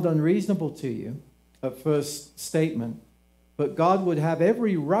may sound unreasonable to you at first statement, but God would have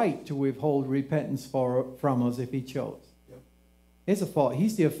every right to withhold repentance from us if he chose. Yep. It's a fault.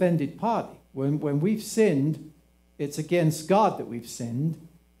 He's the offended party. When we've sinned, it's against God that we've sinned.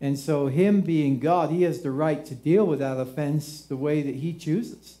 And so him being God, he has the right to deal with that offense the way that he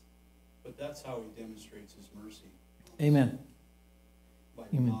chooses. But that's how he demonstrates his mercy. Amen. By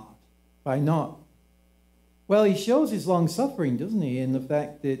Amen. not. By not. Well, he shows his long-suffering, doesn't he, in the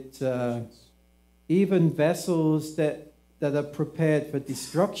fact that even vessels that are prepared for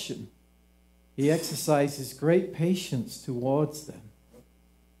destruction, he exercises great patience towards them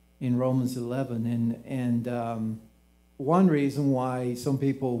in Romans 11. And one reason why some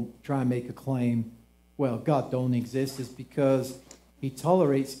people try and make a claim, well, God don't exist, is because he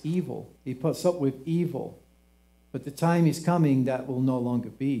tolerates evil. He puts up with evil. But the time is coming that will no longer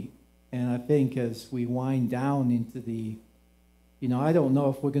be. And I think as we wind down into the, I don't know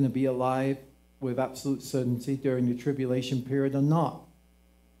if we're going to be alive with absolute certainty during the tribulation period or not.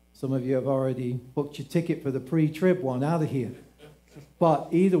 Some of you have already booked your ticket for the pre-trib one out of here. But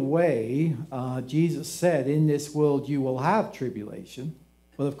either way, Jesus said, in this world you will have tribulation.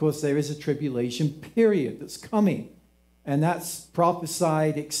 Well, of course, there is a tribulation period that's coming. And that's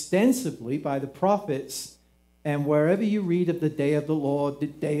prophesied extensively by the prophets. And wherever you read of the day of the Lord,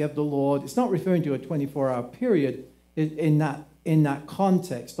 it's not referring to a 24-hour period in that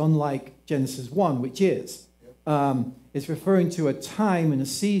context, unlike Genesis 1, which is. It's referring to a time and a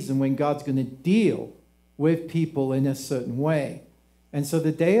season when God's going to deal with people in a certain way. And so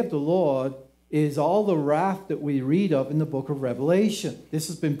the day of the Lord is all the wrath that we read of in the book of Revelation. This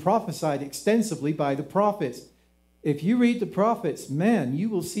has been prophesied extensively by the prophets. If you read the prophets, man, you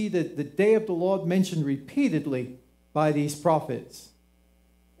will see that the day of the Lord mentioned repeatedly by these prophets.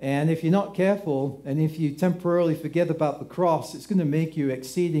 And if you're not careful, and if you temporarily forget about the cross, it's going to make you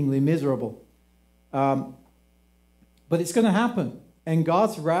exceedingly miserable. But it's going to happen, and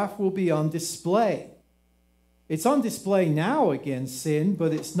God's wrath will be on display. It's on display now against sin,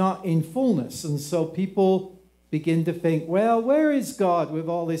 but it's not in fullness. And so people begin to think, well, where is God with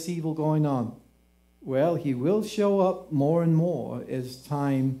all this evil going on? Well, he will show up more and more as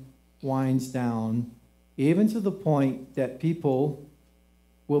time winds down, even to the point that people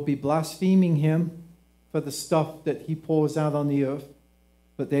will be blaspheming him for the stuff that he pours out on the earth,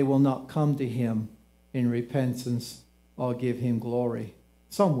 but they will not come to him in repentance or give him glory.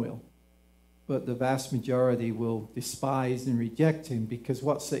 Some will, but the vast majority will despise and reject him, because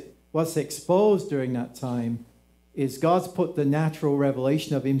what's exposed during that time is God's put the natural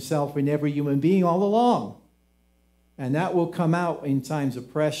revelation of himself in every human being all along. And that will come out in times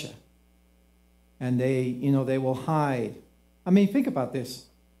of pressure. And they will hide. I mean, think about this.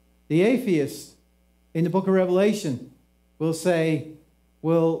 The atheist in the book of Revelation will say,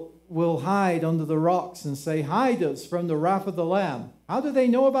 will hide under the rocks and say, hide us from the wrath of the Lamb. How do they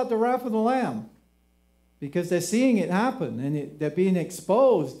know about the wrath of the Lamb? Because they're seeing it happen, and they're being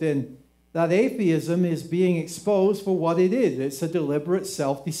exposed, and that atheism is being exposed for what it is. It's a deliberate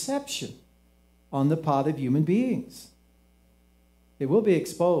self-deception on the part of human beings. It will be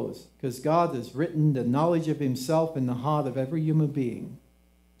exposed because God has written the knowledge of himself in the heart of every human being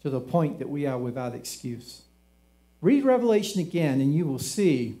to the point that we are without excuse. Read Revelation again and you will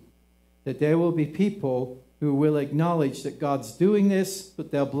see that there will be people who will acknowledge that God's doing this,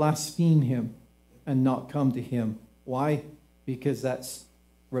 but they'll blaspheme him and not come to him. Why? Because that's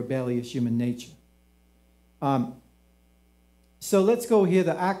rebellious human nature. So let's go here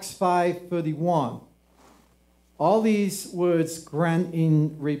to Acts 5:31. All these words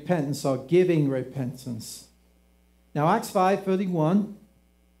granting repentance or giving repentance. Now Acts 5:31.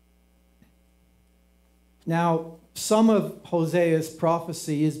 Now some of Hosea's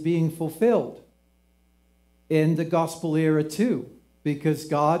prophecy is being fulfilled in the gospel era too, because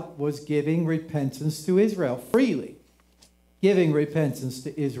God was giving repentance to Israel freely. giving repentance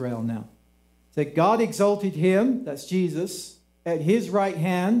to Israel now. That God exalted him, that's Jesus, at his right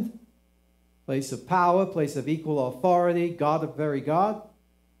hand, place of power, place of equal authority, God of very God,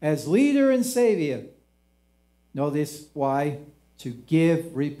 as leader and savior. Know this, why? To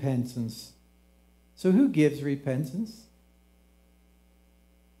give repentance. So who gives repentance?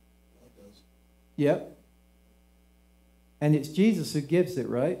 God does. Yep. And it's Jesus who gives it,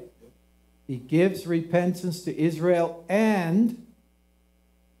 right? Yep. He gives repentance to Israel and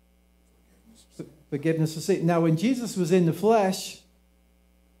forgiveness of sin. Now, when Jesus was in the flesh,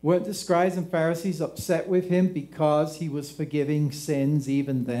 weren't the scribes and Pharisees upset with him because he was forgiving sins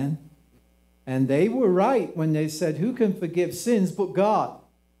even then? And they were right when they said, who can forgive sins but God?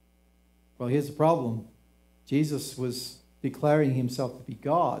 Well, here's the problem. Jesus was declaring himself to be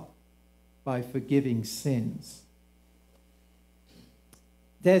God by forgiving sins.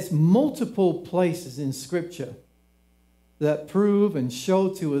 There's multiple places in Scripture that prove and show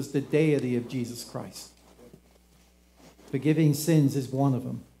to us the deity of Jesus Christ. Forgiving sins is one of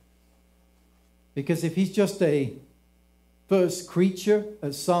them. Because if he's just a first creature,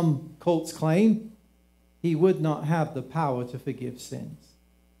 as some cults claim, he would not have the power to forgive sins.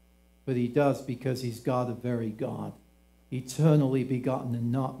 But he does because he's God of very God, eternally begotten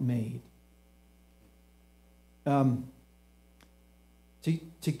and not made.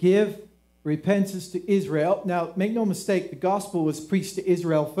 To give repentance to Israel. Now, make no mistake, the gospel was preached to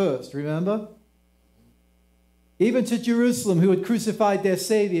Israel first, remember? Even to Jerusalem, who had crucified their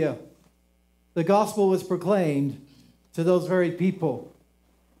Savior, the gospel was proclaimed to those very people.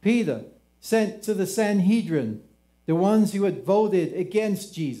 Peter sent to the Sanhedrin, the ones who had voted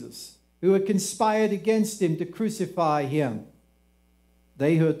against Jesus, who had conspired against him to crucify him.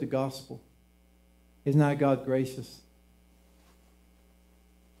 They heard the gospel. Isn't that God gracious?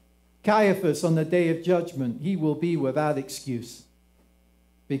 Caiaphas, on the day of judgment, he will be without excuse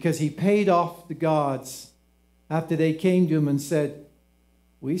because he paid off the guards after they came to him and said,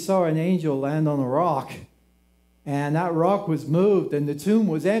 we saw an angel land on a rock, and that rock was moved and the tomb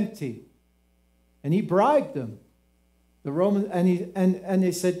was empty. And he bribed them. The Roman, and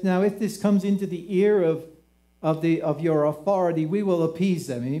they said, now if this comes into the ear of your authority, we will appease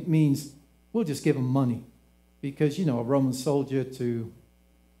them. And it means we'll just give them money. Because, you know, a Roman soldier to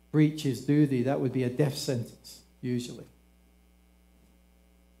breach his duty, that would be a death sentence, usually.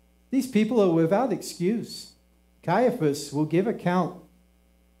 These people are without excuse. Caiaphas will give account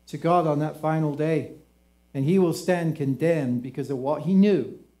to God on that final day, and he will stand condemned because of what he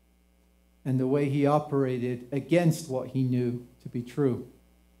knew and the way he operated against what he knew to be true.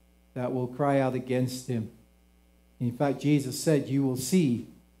 That will cry out against him. In fact, Jesus said, you will see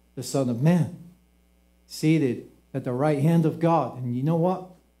the Son of Man seated at the right hand of God. And you know what?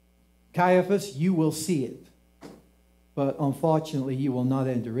 Caiaphas, you will see it. But unfortunately, you will not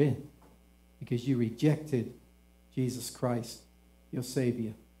enter in because you rejected Jesus Christ, your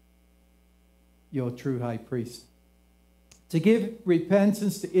Savior, your true high priest. To give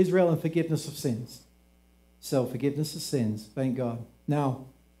repentance to Israel and forgiveness of sins. So, forgiveness of sins, thank God. Now,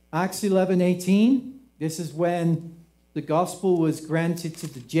 Acts 11:18, this is when the gospel was granted to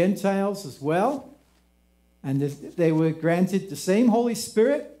the Gentiles as well. And they were granted the same Holy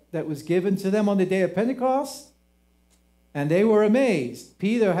Spirit that was given to them on the day of Pentecost. And they were amazed.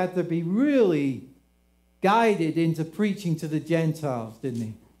 Peter had to be really guided into preaching to the Gentiles, didn't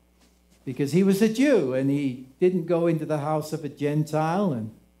he? Because he was a Jew and he didn't go into the house of a Gentile.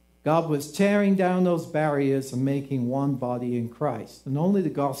 And God was tearing down those barriers and making one body in Christ. And only the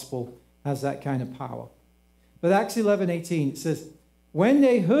gospel has that kind of power. But Acts 11:18, it says, when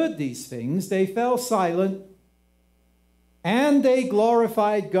they heard these things, they fell silent and they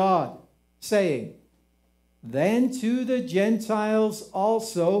glorified God, saying, then to the Gentiles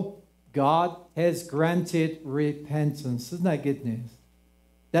also God has granted repentance. Isn't that good news?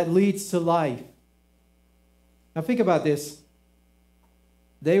 That leads to life. Now think about this.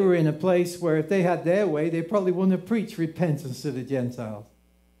 They were in a place where if they had their way, they probably wouldn't have preached repentance to the Gentiles.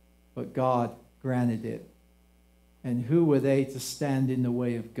 But God granted it. And who were they to stand in the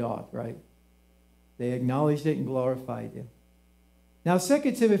way of God, right? They acknowledged it and glorified him. Now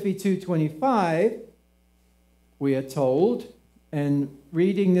 2 Timothy 2:25, we are told, and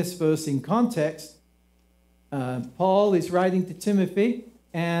reading this verse in context, Paul is writing to Timothy,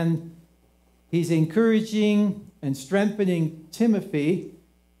 and he's encouraging and strengthening Timothy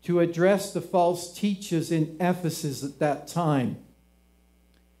to address the false teachers in Ephesus at that time.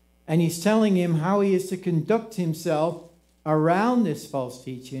 And he's telling him how he is to conduct himself around this false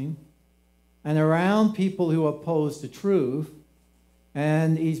teaching and around people who oppose the truth.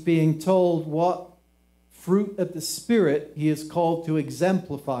 And he's being told what fruit of the Spirit he is called to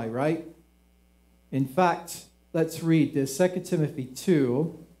exemplify, right? In fact, let's read this, 2 Timothy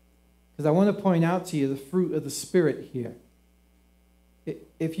 2, because I want to point out to you the fruit of the Spirit here.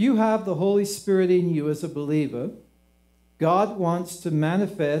 If you have the Holy Spirit in you as a believer, God wants to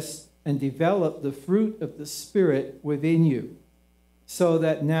manifest and develop the fruit of the Spirit within you, so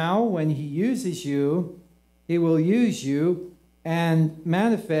that now when he uses you, he will use you and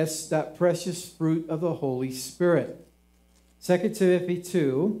manifest that precious fruit of the Holy Spirit. 2 Timothy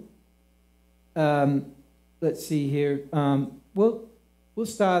 2, let's see here. We'll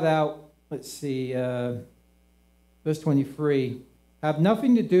start out, let's see, verse 23. Have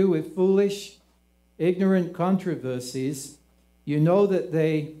nothing to do with foolish, ignorant controversies. You know that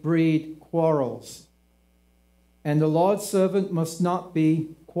they breed quarrels. And the Lord's servant must not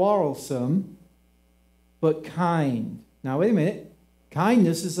be quarrelsome, but kind. Now, wait a minute.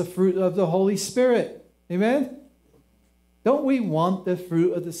 Kindness is the fruit of the Holy Spirit. Amen? Don't we want the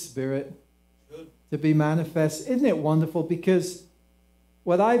fruit of the Spirit to be manifest? Isn't it wonderful? Because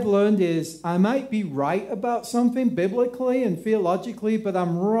what I've learned is I might be right about something biblically and theologically, but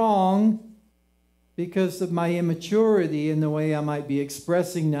I'm wrong because of my immaturity in the way I might be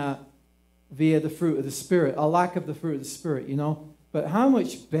expressing that via the fruit of the Spirit, a lack of the fruit of the Spirit, you know. But how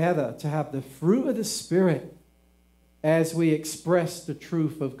much better to have the fruit of the Spirit as we express the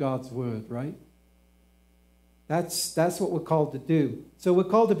truth of God's word, right? That's what we're called to do. So we're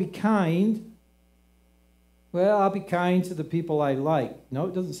called to be kind. Well, I'll be kind to the people I like. No,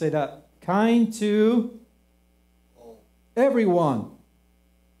 it doesn't say that. Kind to everyone.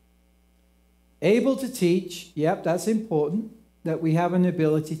 Able to teach. Yep, that's important, that we have an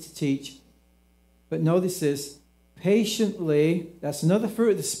ability to teach. But notice this. Patiently, that's another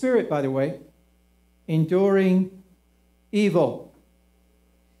fruit of the Spirit, by the way, enduring evil.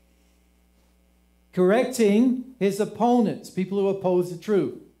 Correcting his opponents, people who oppose the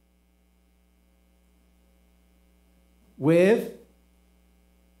truth, with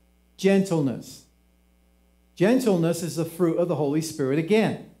gentleness. Gentleness is the fruit of the Holy Spirit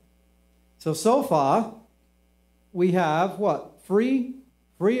again. So far, we have what? Three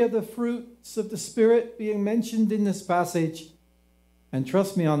of the fruits of the Spirit being mentioned in this passage. And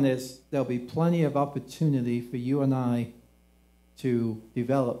trust me on this, there'll be plenty of opportunity for you and I to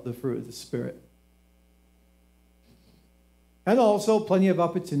develop the fruit of the Spirit. And also plenty of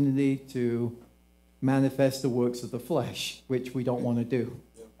opportunity to manifest the works of the flesh, which we don't want to do.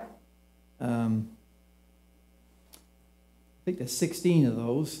 I think there's 16 of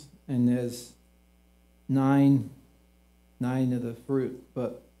those, and there's nine of the fruit.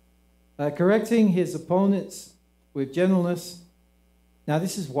 But correcting his opponents with gentleness. Now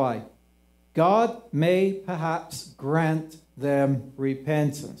this is why. God may perhaps grant them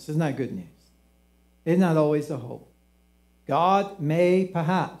repentance. Isn't that good news? Isn't that always the hope? God may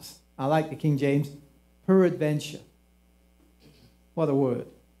perhaps, I like the King James, peradventure. What a word.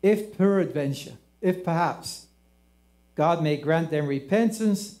 If peradventure, if perhaps, God may grant them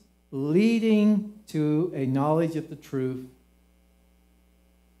repentance, leading to a knowledge of the truth,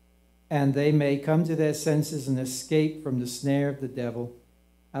 and they may come to their senses and escape from the snare of the devil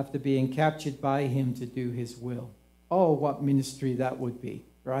after being captured by him to do his will. Oh, what ministry that would be,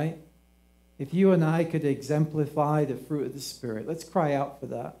 right? If you and I could exemplify the fruit of the Spirit, let's cry out for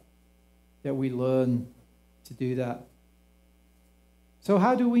that we learn to do that. So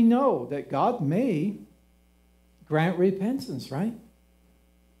how do we know that God may grant repentance, right?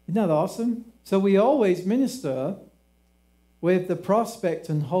 Isn't that awesome? So we always minister with the prospect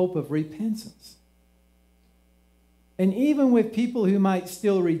and hope of repentance. And even with people who might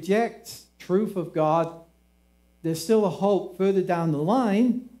still reject truth of God, there's still a hope further down the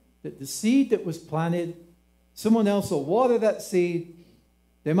line that the seed that was planted, someone else will water that seed.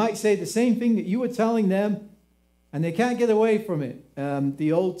 They might say the same thing that you were telling them, and they can't get away from it.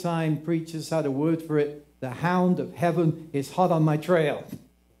 The old-time preachers had a word for it. The hound of heaven is hot on my trail.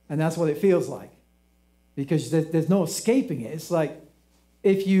 And that's what it feels like. Because there's no escaping it. It's like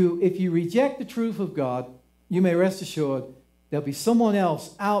if you reject the truth of God, you may rest assured there'll be someone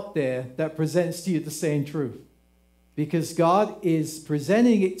else out there that presents to you the same truth. Because God is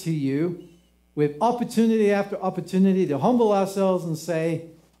presenting it to you with opportunity after opportunity to humble ourselves and say,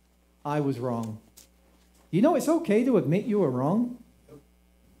 I was wrong. You know, it's okay to admit you were wrong.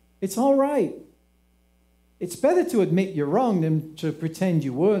 It's all right. It's better to admit you're wrong than to pretend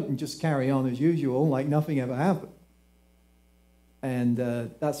you weren't and just carry on as usual like nothing ever happened. And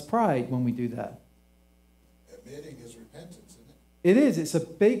that's pride when we do that. Admitting is repentance, isn't It it? is. It's a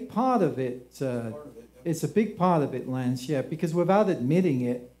big part of it. It's a big part of it, Lance, yeah, because without admitting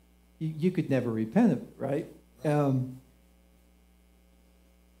it, you could never repent of it, right?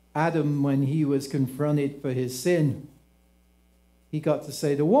 Adam, when he was confronted for his sin, he got to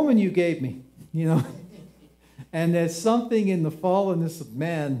say, the woman you gave me, you know. And there's something in the fallenness of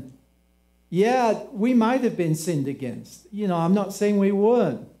man. Yeah, we might have been sinned against. You know, I'm not saying we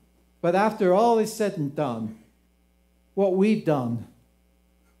weren't. But after all is said and done, what we've done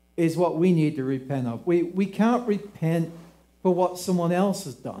is what we need to repent of. We can't repent for what someone else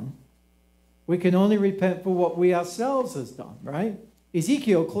has done. We can only repent for what we ourselves has done, right?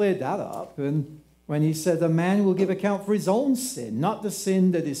 Ezekiel cleared that up, and when he said a man will give account for his own sin, not the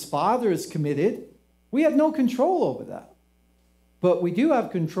sin that his father has committed. We have no control over that. But we do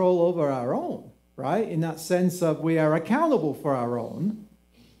have control over our own, right? In that sense of we are accountable for our own.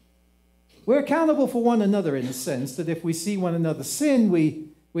 We're accountable for one another in a sense that if we see one another sin, we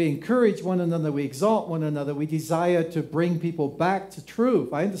encourage one another, we exalt one another, we desire to bring people back to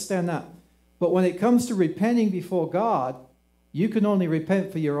truth. I understand that. But when it comes to repenting before God, you can only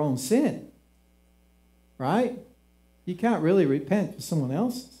repent for your own sin, right? You can't really repent for someone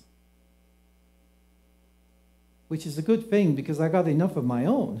else's, which is a good thing because I got enough of my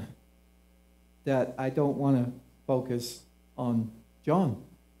own that I don't want to focus on John,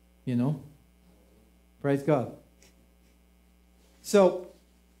 you know. Praise God. So,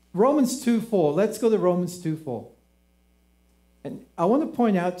 Romans 2:4. Let's go to Romans 2:4. And I want to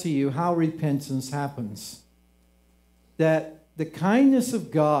point out to you how repentance happens. That the kindness of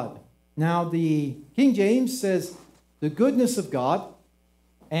God. Now, the King James says the goodness of God.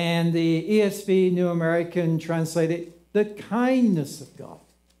 And the ESV, New American, translated the kindness of God.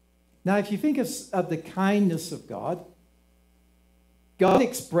 Now, if you think of the kindness of God, God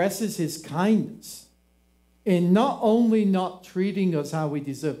expresses his kindness in not only not treating us how we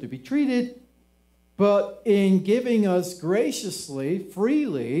deserve to be treated, but in giving us graciously,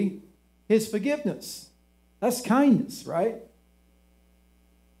 freely, his forgiveness. That's kindness, right?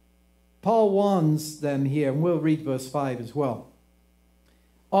 Paul warns them here, and we'll read verse 5 as well.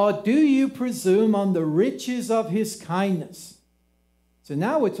 Or do you presume on the riches of his kindness? So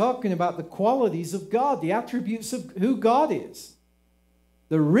now we're talking about the qualities of God, the attributes of who God is.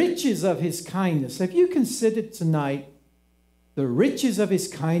 The riches of his kindness. Have you considered tonight the riches of his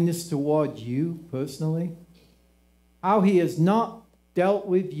kindness toward you personally? How he has not dealt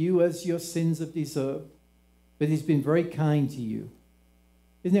with you as your sins have deserved, but he's been very kind to you.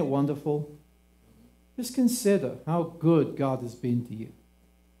 Isn't it wonderful? Just consider how good God has been to you.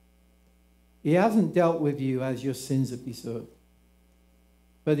 He hasn't dealt with you as your sins have deserved,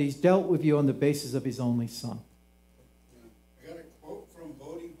 but he's dealt with you on the basis of his only Son.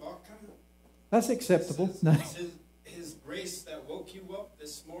 That's acceptable. It's his grace that woke you up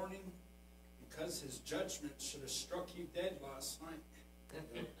this morning because his judgment should have struck you dead last night.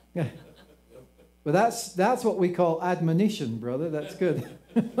 Yeah. Well, that's what we call admonition, brother. That's good.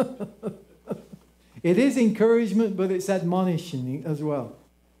 It is encouragement, but it's admonition as well.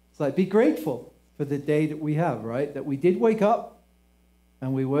 It's like, be grateful for the day that we have, right? That we did wake up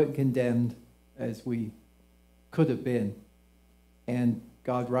and we weren't condemned as we could have been. And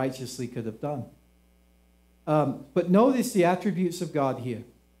God righteously could have done. But notice the attributes of God here.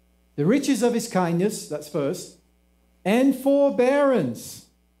 The riches of his kindness, that's first, and forbearance.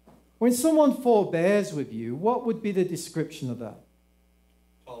 When someone forbears with you, what would be the description of that?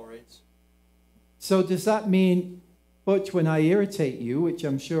 Tolerates. So does that mean, Butch, when I irritate you, which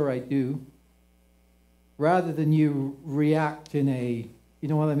I'm sure I do, rather than you react in a, you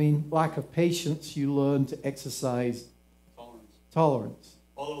know what I mean, lack of patience, you learn to exercise tolerance.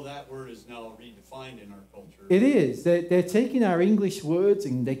 Although that word is now redefined in our culture. It is. They're taking our English words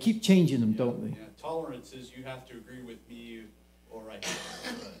and they keep changing them, don't they? Yeah. Tolerance is you have to agree with me or I can't.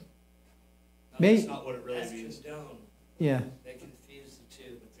 That's not what it really means. Condone. Yeah. They confuse the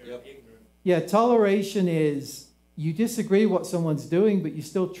two, but they're ignorant. Yeah, toleration is you disagree what someone's doing, but you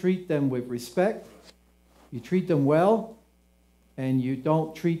still treat them with respect. You treat them well. And you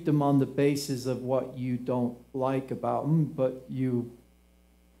don't treat them on the basis of what you don't like about them, but you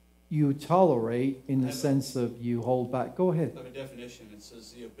tolerate in the sense of you hold back. Go ahead. I have a definition. It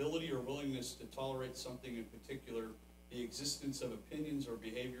says the ability or willingness to tolerate something in particular, the existence of opinions or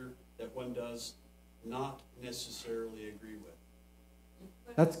behavior that one does not necessarily agree with.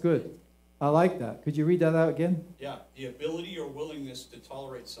 That's good. I like that. Could you read that out again? Yeah, the ability or willingness to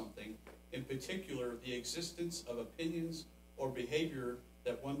tolerate something, in particular, the existence of opinions or behavior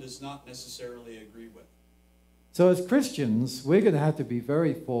that one does not necessarily agree with. So as Christians, we're going to have to be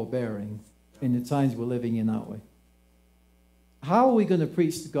very forbearing in the times we're living in, aren't we? How are we going to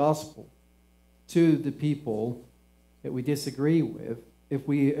preach the gospel to the people that we disagree with if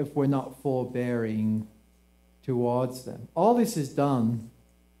we're not forbearing towards them. All this is done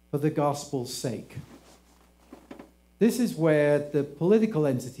for the gospel's sake. This is where the political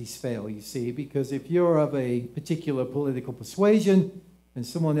entities fail, you see, because if you're of a particular political persuasion and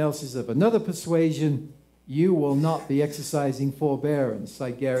someone else is of another persuasion, you will not be exercising forbearance. I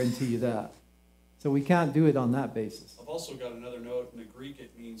guarantee you that. So we can't do it on that basis. I've also got another note. In the Greek,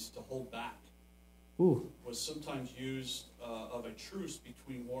 it means to hold back. Ooh. Was sometimes used of a truce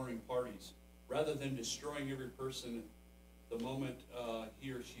between warring parties. Rather than destroying every person the moment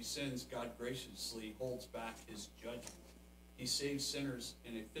he or she sins, God graciously holds back his judgment. He saves sinners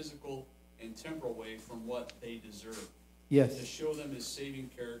in a physical and temporal way from what they deserve. Yes. To show them his saving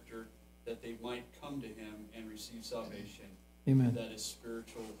character, that they might come to him and receive salvation. Amen. That is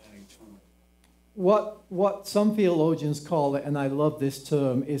spiritual and eternal. What some theologians call it, and I love this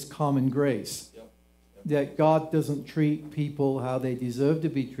term, is common grace. Yep. That God doesn't treat people how they deserve to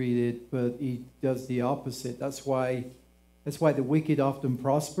be treated, but he does the opposite. That's why the wicked often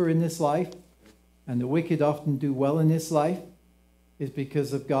prosper in this life, and the wicked often do well in this life, is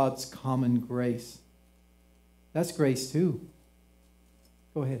because of God's common grace. That's grace too.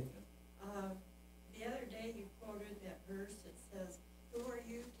 Go ahead. The other day you quoted that verse that says, "Who are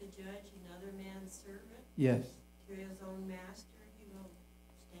you to judge another man's servant? Yes. To his own master he will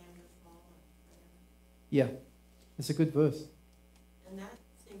stand or fall." Yeah. It's a good verse. And that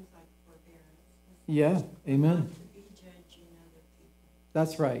seems like forbearance. Yeah. Amen. Not to be judging other people.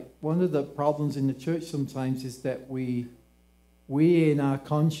 That's right. One of the problems in the church sometimes is that we in our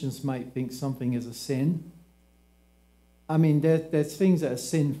conscience might think something is a sin. I mean, there's things that are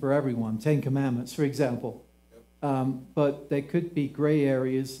sin for everyone. 10 Commandments, for example. But there could be gray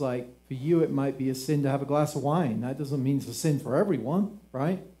areas, like for you it might be a sin to have a glass of wine. That doesn't mean it's a sin for everyone,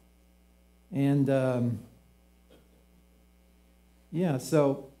 right? And yeah,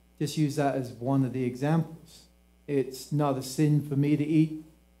 so just use that as one of the examples. It's not a sin for me to eat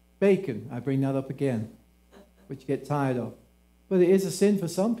bacon. I bring that up again, which you get tired of. But it is a sin for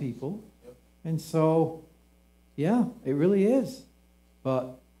some people. And so, yeah, it really is.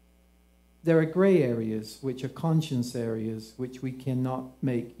 But there are gray areas, which are conscience areas, which we cannot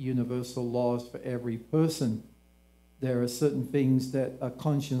make universal laws for every person. There are certain things that are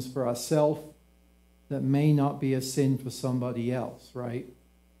conscience for ourselves that may not be a sin for somebody else, right?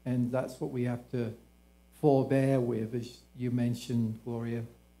 And that's what we have to forbear with, as you mentioned, Gloria,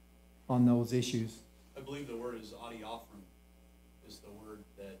 on those issues. I believe the word is adiaphron, is the word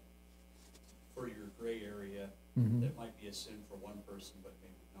that for your gray area that might be a sin for one person, but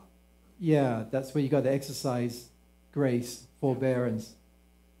maybe not. Yeah, that's where you got to exercise grace, forbearance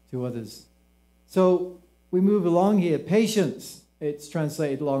to others. So we move along here. Patience. It's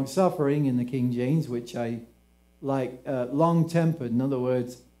translated long-suffering in the King James, which I like. Long-tempered, in other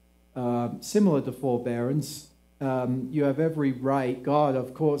words, similar to forbearance. You have every right. God,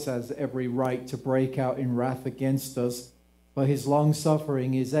 of course, has every right to break out in wrath against us, but his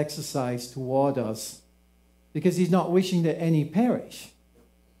long-suffering is exercised toward us because he's not wishing that any perish,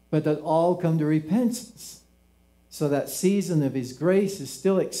 but that all come to repentance. So that season of his grace is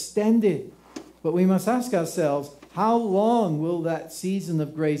still extended. But we must ask ourselves, how long will that season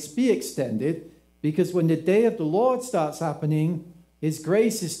of grace be extended? Because when the day of the Lord starts happening, his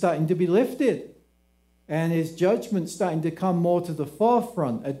grace is starting to be lifted. And his judgment starting to come more to the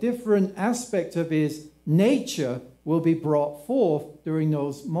forefront. A different aspect of his nature will be brought forth during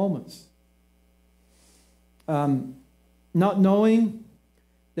those moments. Not knowing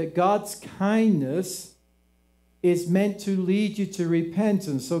that God's kindness is meant to lead you to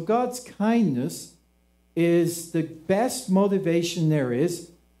repentance. So God's kindness is the best motivation there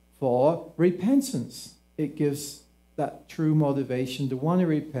is for repentance. It gives that true motivation to want to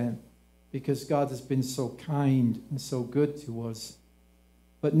repent because God has been so kind and so good to us.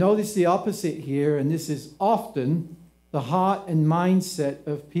 But notice the opposite here, and this is often the heart and mindset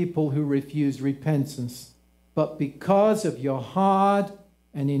of people who refuse repentance. But because of your hard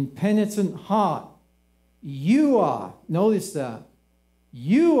and impenitent heart, you are, notice that,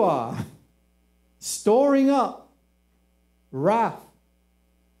 you are storing up wrath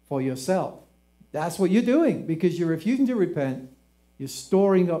for yourself. That's what you're doing because you're refusing to repent. You're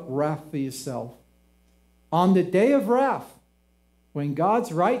storing up wrath for yourself. On the day of wrath, when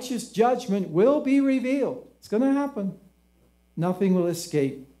God's righteous judgment will be revealed, it's going to happen. Nothing will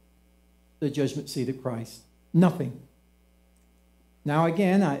escape the judgment seat of Christ. Nothing. Now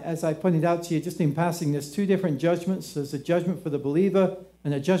again, as I pointed out to you just in passing, there's two different judgments. There's a judgment for the believer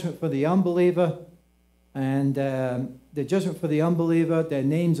and a judgment for the unbeliever. And the judgment for the unbeliever, their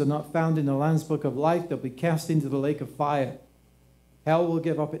names are not found in the Lamb's Book of Life. They'll be cast into the lake of fire. Hell will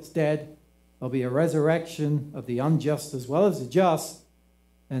give up its dead. There'll be a resurrection of the unjust as well as the just,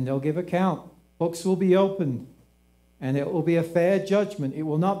 and they'll give account. Books will be opened, and it will be a fair judgment. It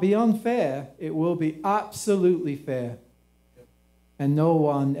will not be unfair. It will be absolutely fair.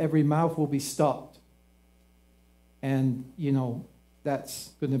 And every mouth will be stopped. And, that's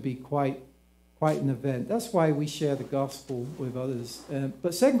going to be quite an event. That's why we share the gospel with others.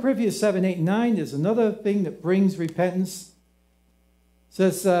 But 2 Corinthians 7, 8, 9 is another thing that brings repentance. It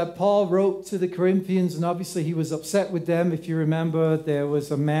says Paul wrote to the Corinthians, and obviously he was upset with them. If you remember, there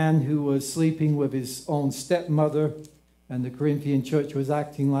was a man who was sleeping with his own stepmother, and the Corinthian church was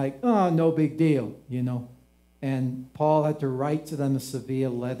acting like, oh, no big deal, And Paul had to write to them a severe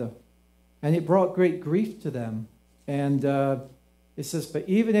letter. And it brought great grief to them. And it says, but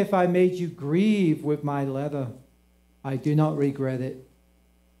even if I made you grieve with my letter, I do not regret it.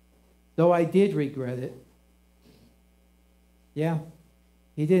 Though I did regret it. Yeah.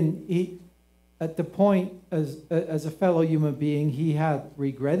 He didn't. At the point, as a fellow human being, he had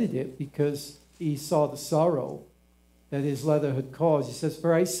regretted it because he saw the sorrow that his letter had caused. He says,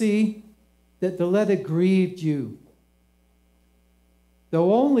 for I see that the letter grieved you,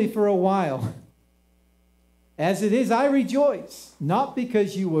 though only for a while. As it is, I rejoice, not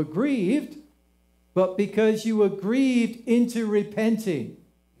because you were grieved, but because you were grieved into repenting.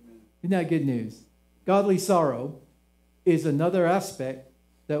 Isn't that good news? Godly sorrow is another aspect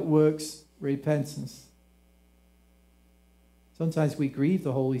that works repentance. Sometimes we grieve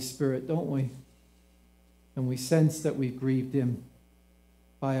the Holy Spirit, don't we? And we sense that we've grieved him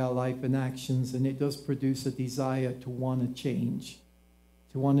by our life and actions, and it does produce a desire to want to change,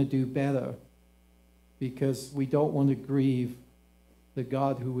 to want to do better, because we don't want to grieve the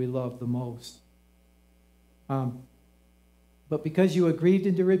God who we love the most. But because you were grieved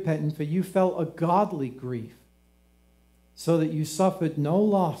into repentance, for you felt a godly grief, so that you suffered no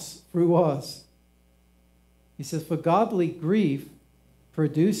loss through us. He says, for godly grief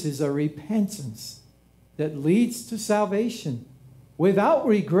produces a repentance that leads to salvation without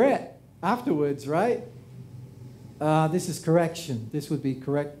regret afterwards, right? This is correction. This would be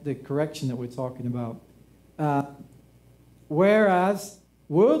the correction that we're talking about. Whereas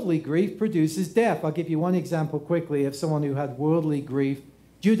worldly grief produces death. I'll give you one example quickly of someone who had worldly grief.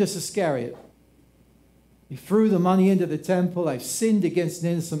 Judas Iscariot. He threw the money into the temple. I've sinned against an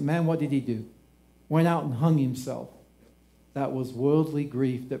innocent man. What did he do? Went out and hung himself. That was worldly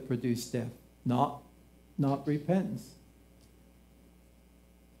grief that produced death, not repentance.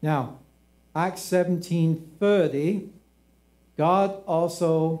 Now, Acts 17:30, God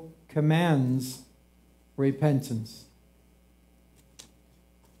also commands repentance.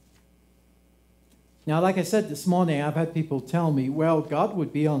 Now, like I said this morning, I've had people tell me, well, God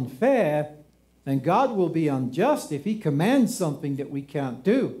would be unfair and God will be unjust if he commands something that we can't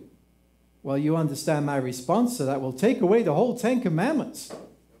do. Well, you understand my response to that. Well, take away the whole 10 commandments.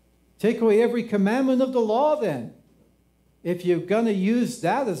 Take away every commandment of the law then. If you're going to use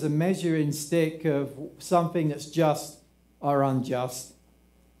that as a measuring stick of something that's just or unjust,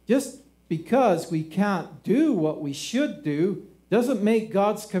 just because we can't do what we should do doesn't make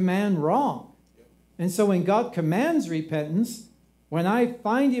God's command wrong. And so when God commands repentance, when I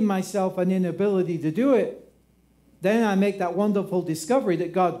find in myself an inability to do it, then I make that wonderful discovery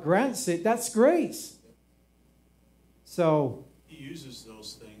that God grants it. That's grace. So he uses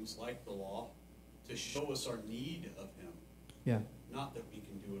those things like the law to show us our need of him. Yeah. Not that we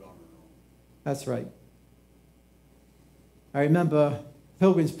can do it on our own. That's right. I remember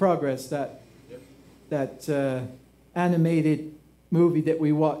Pilgrim's Progress, that animated movie that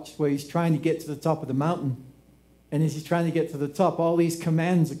we watched where he's trying to get to the top of the mountain. And as he's trying to get to the top, all these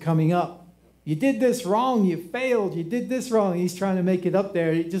commands are coming up. You did this wrong, you failed, you did this wrong. He's trying to make it up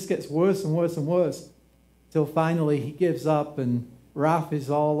there. It just gets worse and worse and worse. Till finally he gives up and wrath is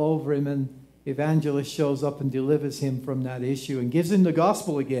all over him, and Evangelist shows up and delivers him from that issue and gives him the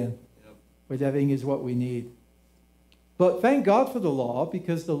gospel again, which I think is what we need. But thank God for the law,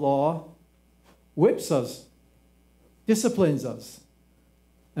 because the law whips us, disciplines us,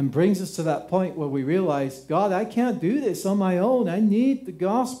 and brings us to that point where we realize, God, I can't do this on my own. I need the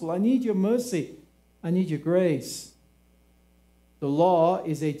gospel. I need your mercy. I need your grace. The law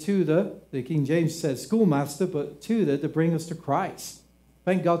is a tutor, the King James says schoolmaster, but tutor to bring us to Christ.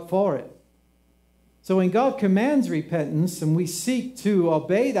 Thank God for it. So when God commands repentance and we seek to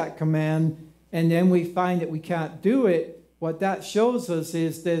obey that command, and then we find that we can't do it, what that shows us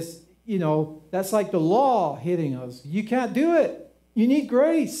is this, that's like the law hitting us. You can't do it. You need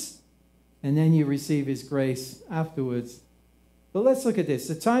grace. And then you receive his grace afterwards. But let's look at this.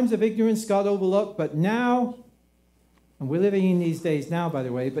 The times of ignorance God overlooked, but now And we're living in these days now, by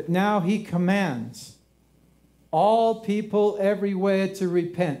the way, but now he commands all people everywhere to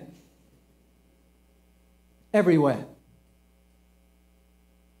repent. Everywhere.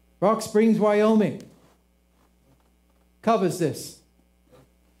 Rock Springs, Wyoming covers this.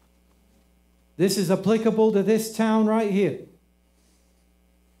 This is applicable to this town right here.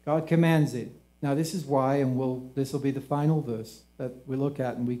 God commands it. Now this is why, and this will be the final verse that we look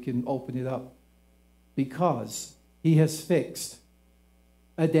at, and we can open it up. Because he has fixed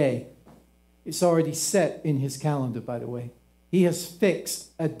a day. It's already set in his calendar, by the way. He has fixed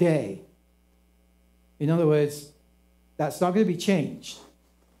a day. In other words, that's not going to be changed.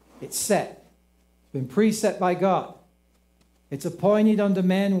 It's set. It's been preset by God. It's appointed unto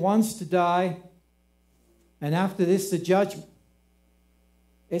men once to die, and after this, the judgment.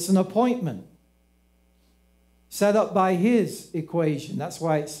 It's an appointment set up by his equation. That's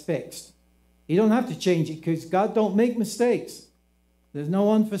why it's fixed. You don't have to change it because God don't make mistakes. There's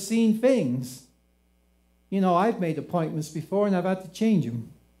no unforeseen things. You know, I've made appointments before and I've had to change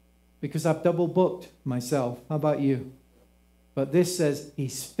them because I've double booked myself. How about you? But this says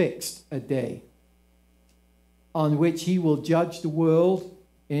he's fixed a day on which he will judge the world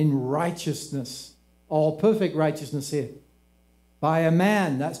in righteousness. All perfect righteousness here. By a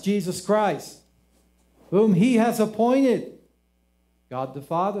man, that's Jesus Christ, whom he has appointed. God the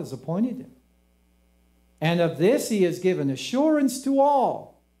Father has appointed him. And of this he has given assurance to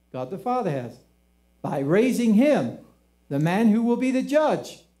all. God the Father has. By raising him, the man who will be the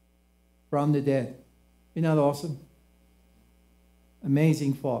judge, from the dead. Isn't that awesome?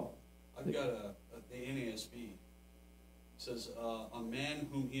 Amazing thought. I've got the NASB. It says, a man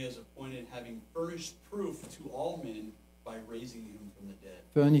whom he has appointed, having furnished proof to all men by raising him from the dead.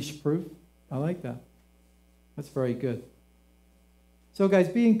 Furnished proof? I like that. That's very good. So guys,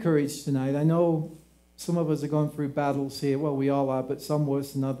 be encouraged tonight. I know some of us are going through battles here. Well, we all are, but some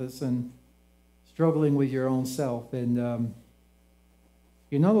worse than others, and struggling with your own self. And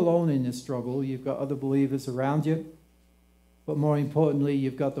you're not alone in this struggle. You've got other believers around you. But more importantly,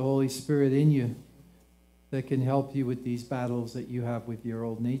 you've got the Holy Spirit in you that can help you with these battles that you have with your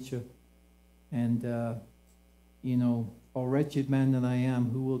old nature. And, you know, O wretched man that I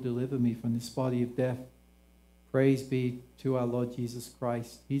am, who will deliver me from this body of death? Praise be to our Lord Jesus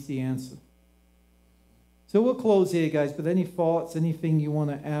Christ. He's the answer. So we'll close here, guys. But any thoughts, anything you want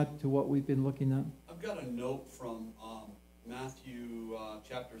to add to what we've been looking at? I've got a note from Matthew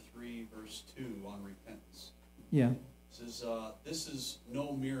chapter 3, verse 2 on repentance. Yeah. It says, this is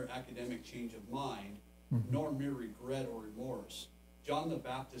no mere academic change of mind, nor mere regret or remorse. John the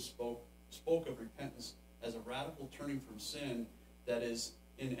Baptist spoke of repentance as a radical turning from sin that is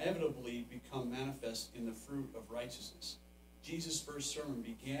inevitably become manifest in the fruit of righteousness. Jesus' first sermon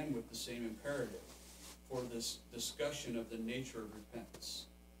began with the same imperative for this discussion of the nature of repentance.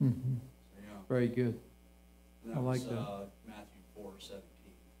 Mm-hmm. So, yeah. Very good. And that I like was, that. Matthew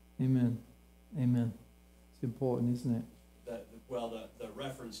 4:17. Amen. Amen. It's important, isn't it? The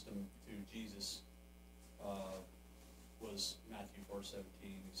reference to Jesus was Matthew 4:17.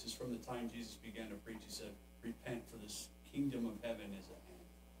 He says, from the time Jesus began to preach, he said, repent, for this kingdom of heaven is at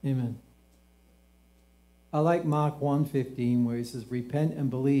hand. Amen. I like Mark 1:15, where he says, repent and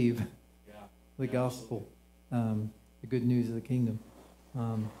believe the gospel, the good news of the kingdom.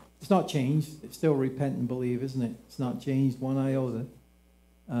 It's not changed. It's still repent and believe, isn't it? It's not changed one iota.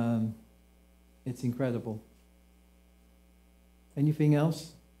 It's incredible. Anything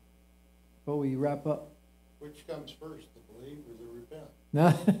else before we wrap up? Which comes first, the believe or the repent?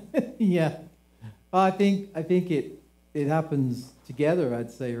 No, yeah. Well, I think it happens together,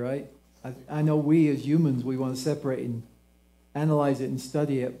 I'd say, right? I know we as humans, we want to separate and analyze it and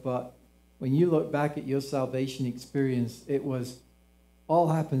study it, but when you look back at your salvation experience, it was all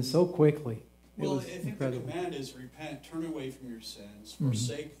happened so quickly. Well, I think incredible. The command is repent, turn away from your sins,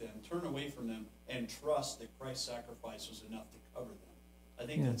 forsake them, turn away from them, and trust that Christ's sacrifice was enough to cover them. I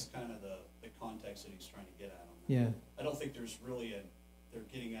think that's kind of the context that he's trying to get at on that. Yeah. I don't think there's really they're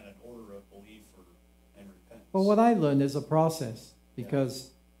getting at an order of belief and repentance. Well, what I learned is a process,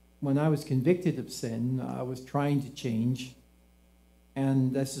 because when I was convicted of sin, I was trying to change,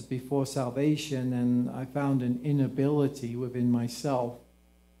 and this is before salvation, and I found an inability within myself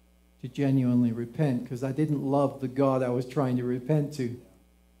to genuinely repent, because I didn't love the God I was trying to repent to,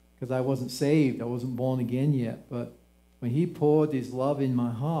 because I wasn't saved, I wasn't born again yet. But when he poured his love in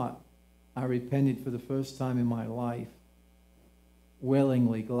my heart, I repented for the first time in my life,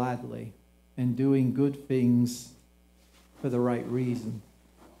 willingly, gladly, and doing good things for the right reason.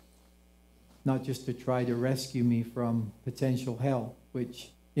 Not just to try to rescue me from potential hell, which,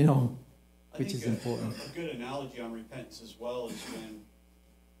 you know, which is important. A good analogy on repentance as well is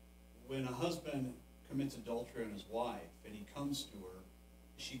when a husband commits adultery on his wife and he comes to her,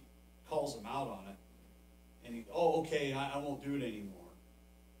 she calls him out on it, and okay, I won't do it anymore.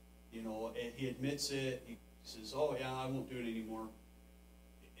 You know, and he admits it. He says, oh yeah, I won't do it anymore.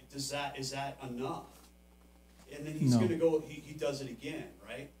 Is that enough? And then he's No. going to go, he does it again,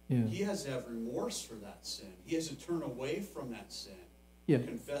 right? Yeah. He has to have remorse for that sin. He has to turn away from that sin. Yeah.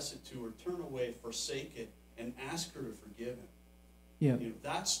 Confess it to her, turn away, forsake it, and ask her to forgive him. Yeah. You know,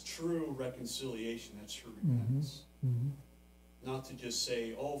 that's true reconciliation. That's true repentance. Mm-hmm. Not to just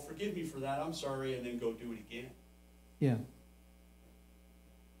say, oh, forgive me for that, I'm sorry, and then go do it again. Yeah.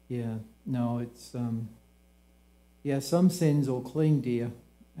 Yeah. No, it's some sins will cling to you,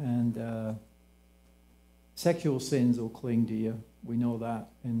 and sexual sins will cling to you. We know that,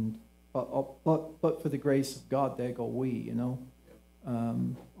 and but for the grace of God, there go we. You know,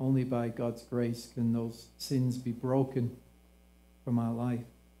 only by God's grace can those sins be broken from our life.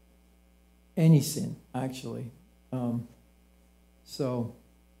 Any sin, actually. So,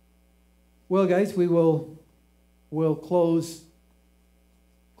 well, guys, we'll close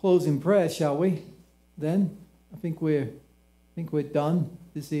in prayer, shall we? Then I think we're done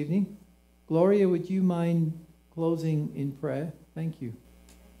this evening. Gloria, would you mind closing in prayer? Thank you.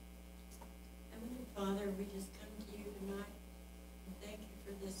 Heavenly Father, we just come to you tonight and thank you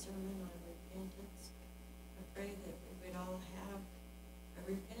for this sermon on repentance. I pray that we would all have a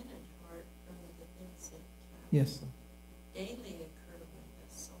repentant heart from the things that Yes, sir. daily occur with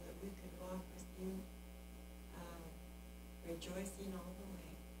us, so that we could walk with you, rejoicing all the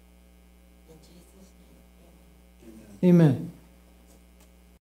way. In Jesus' name, amen. Amen. Amen.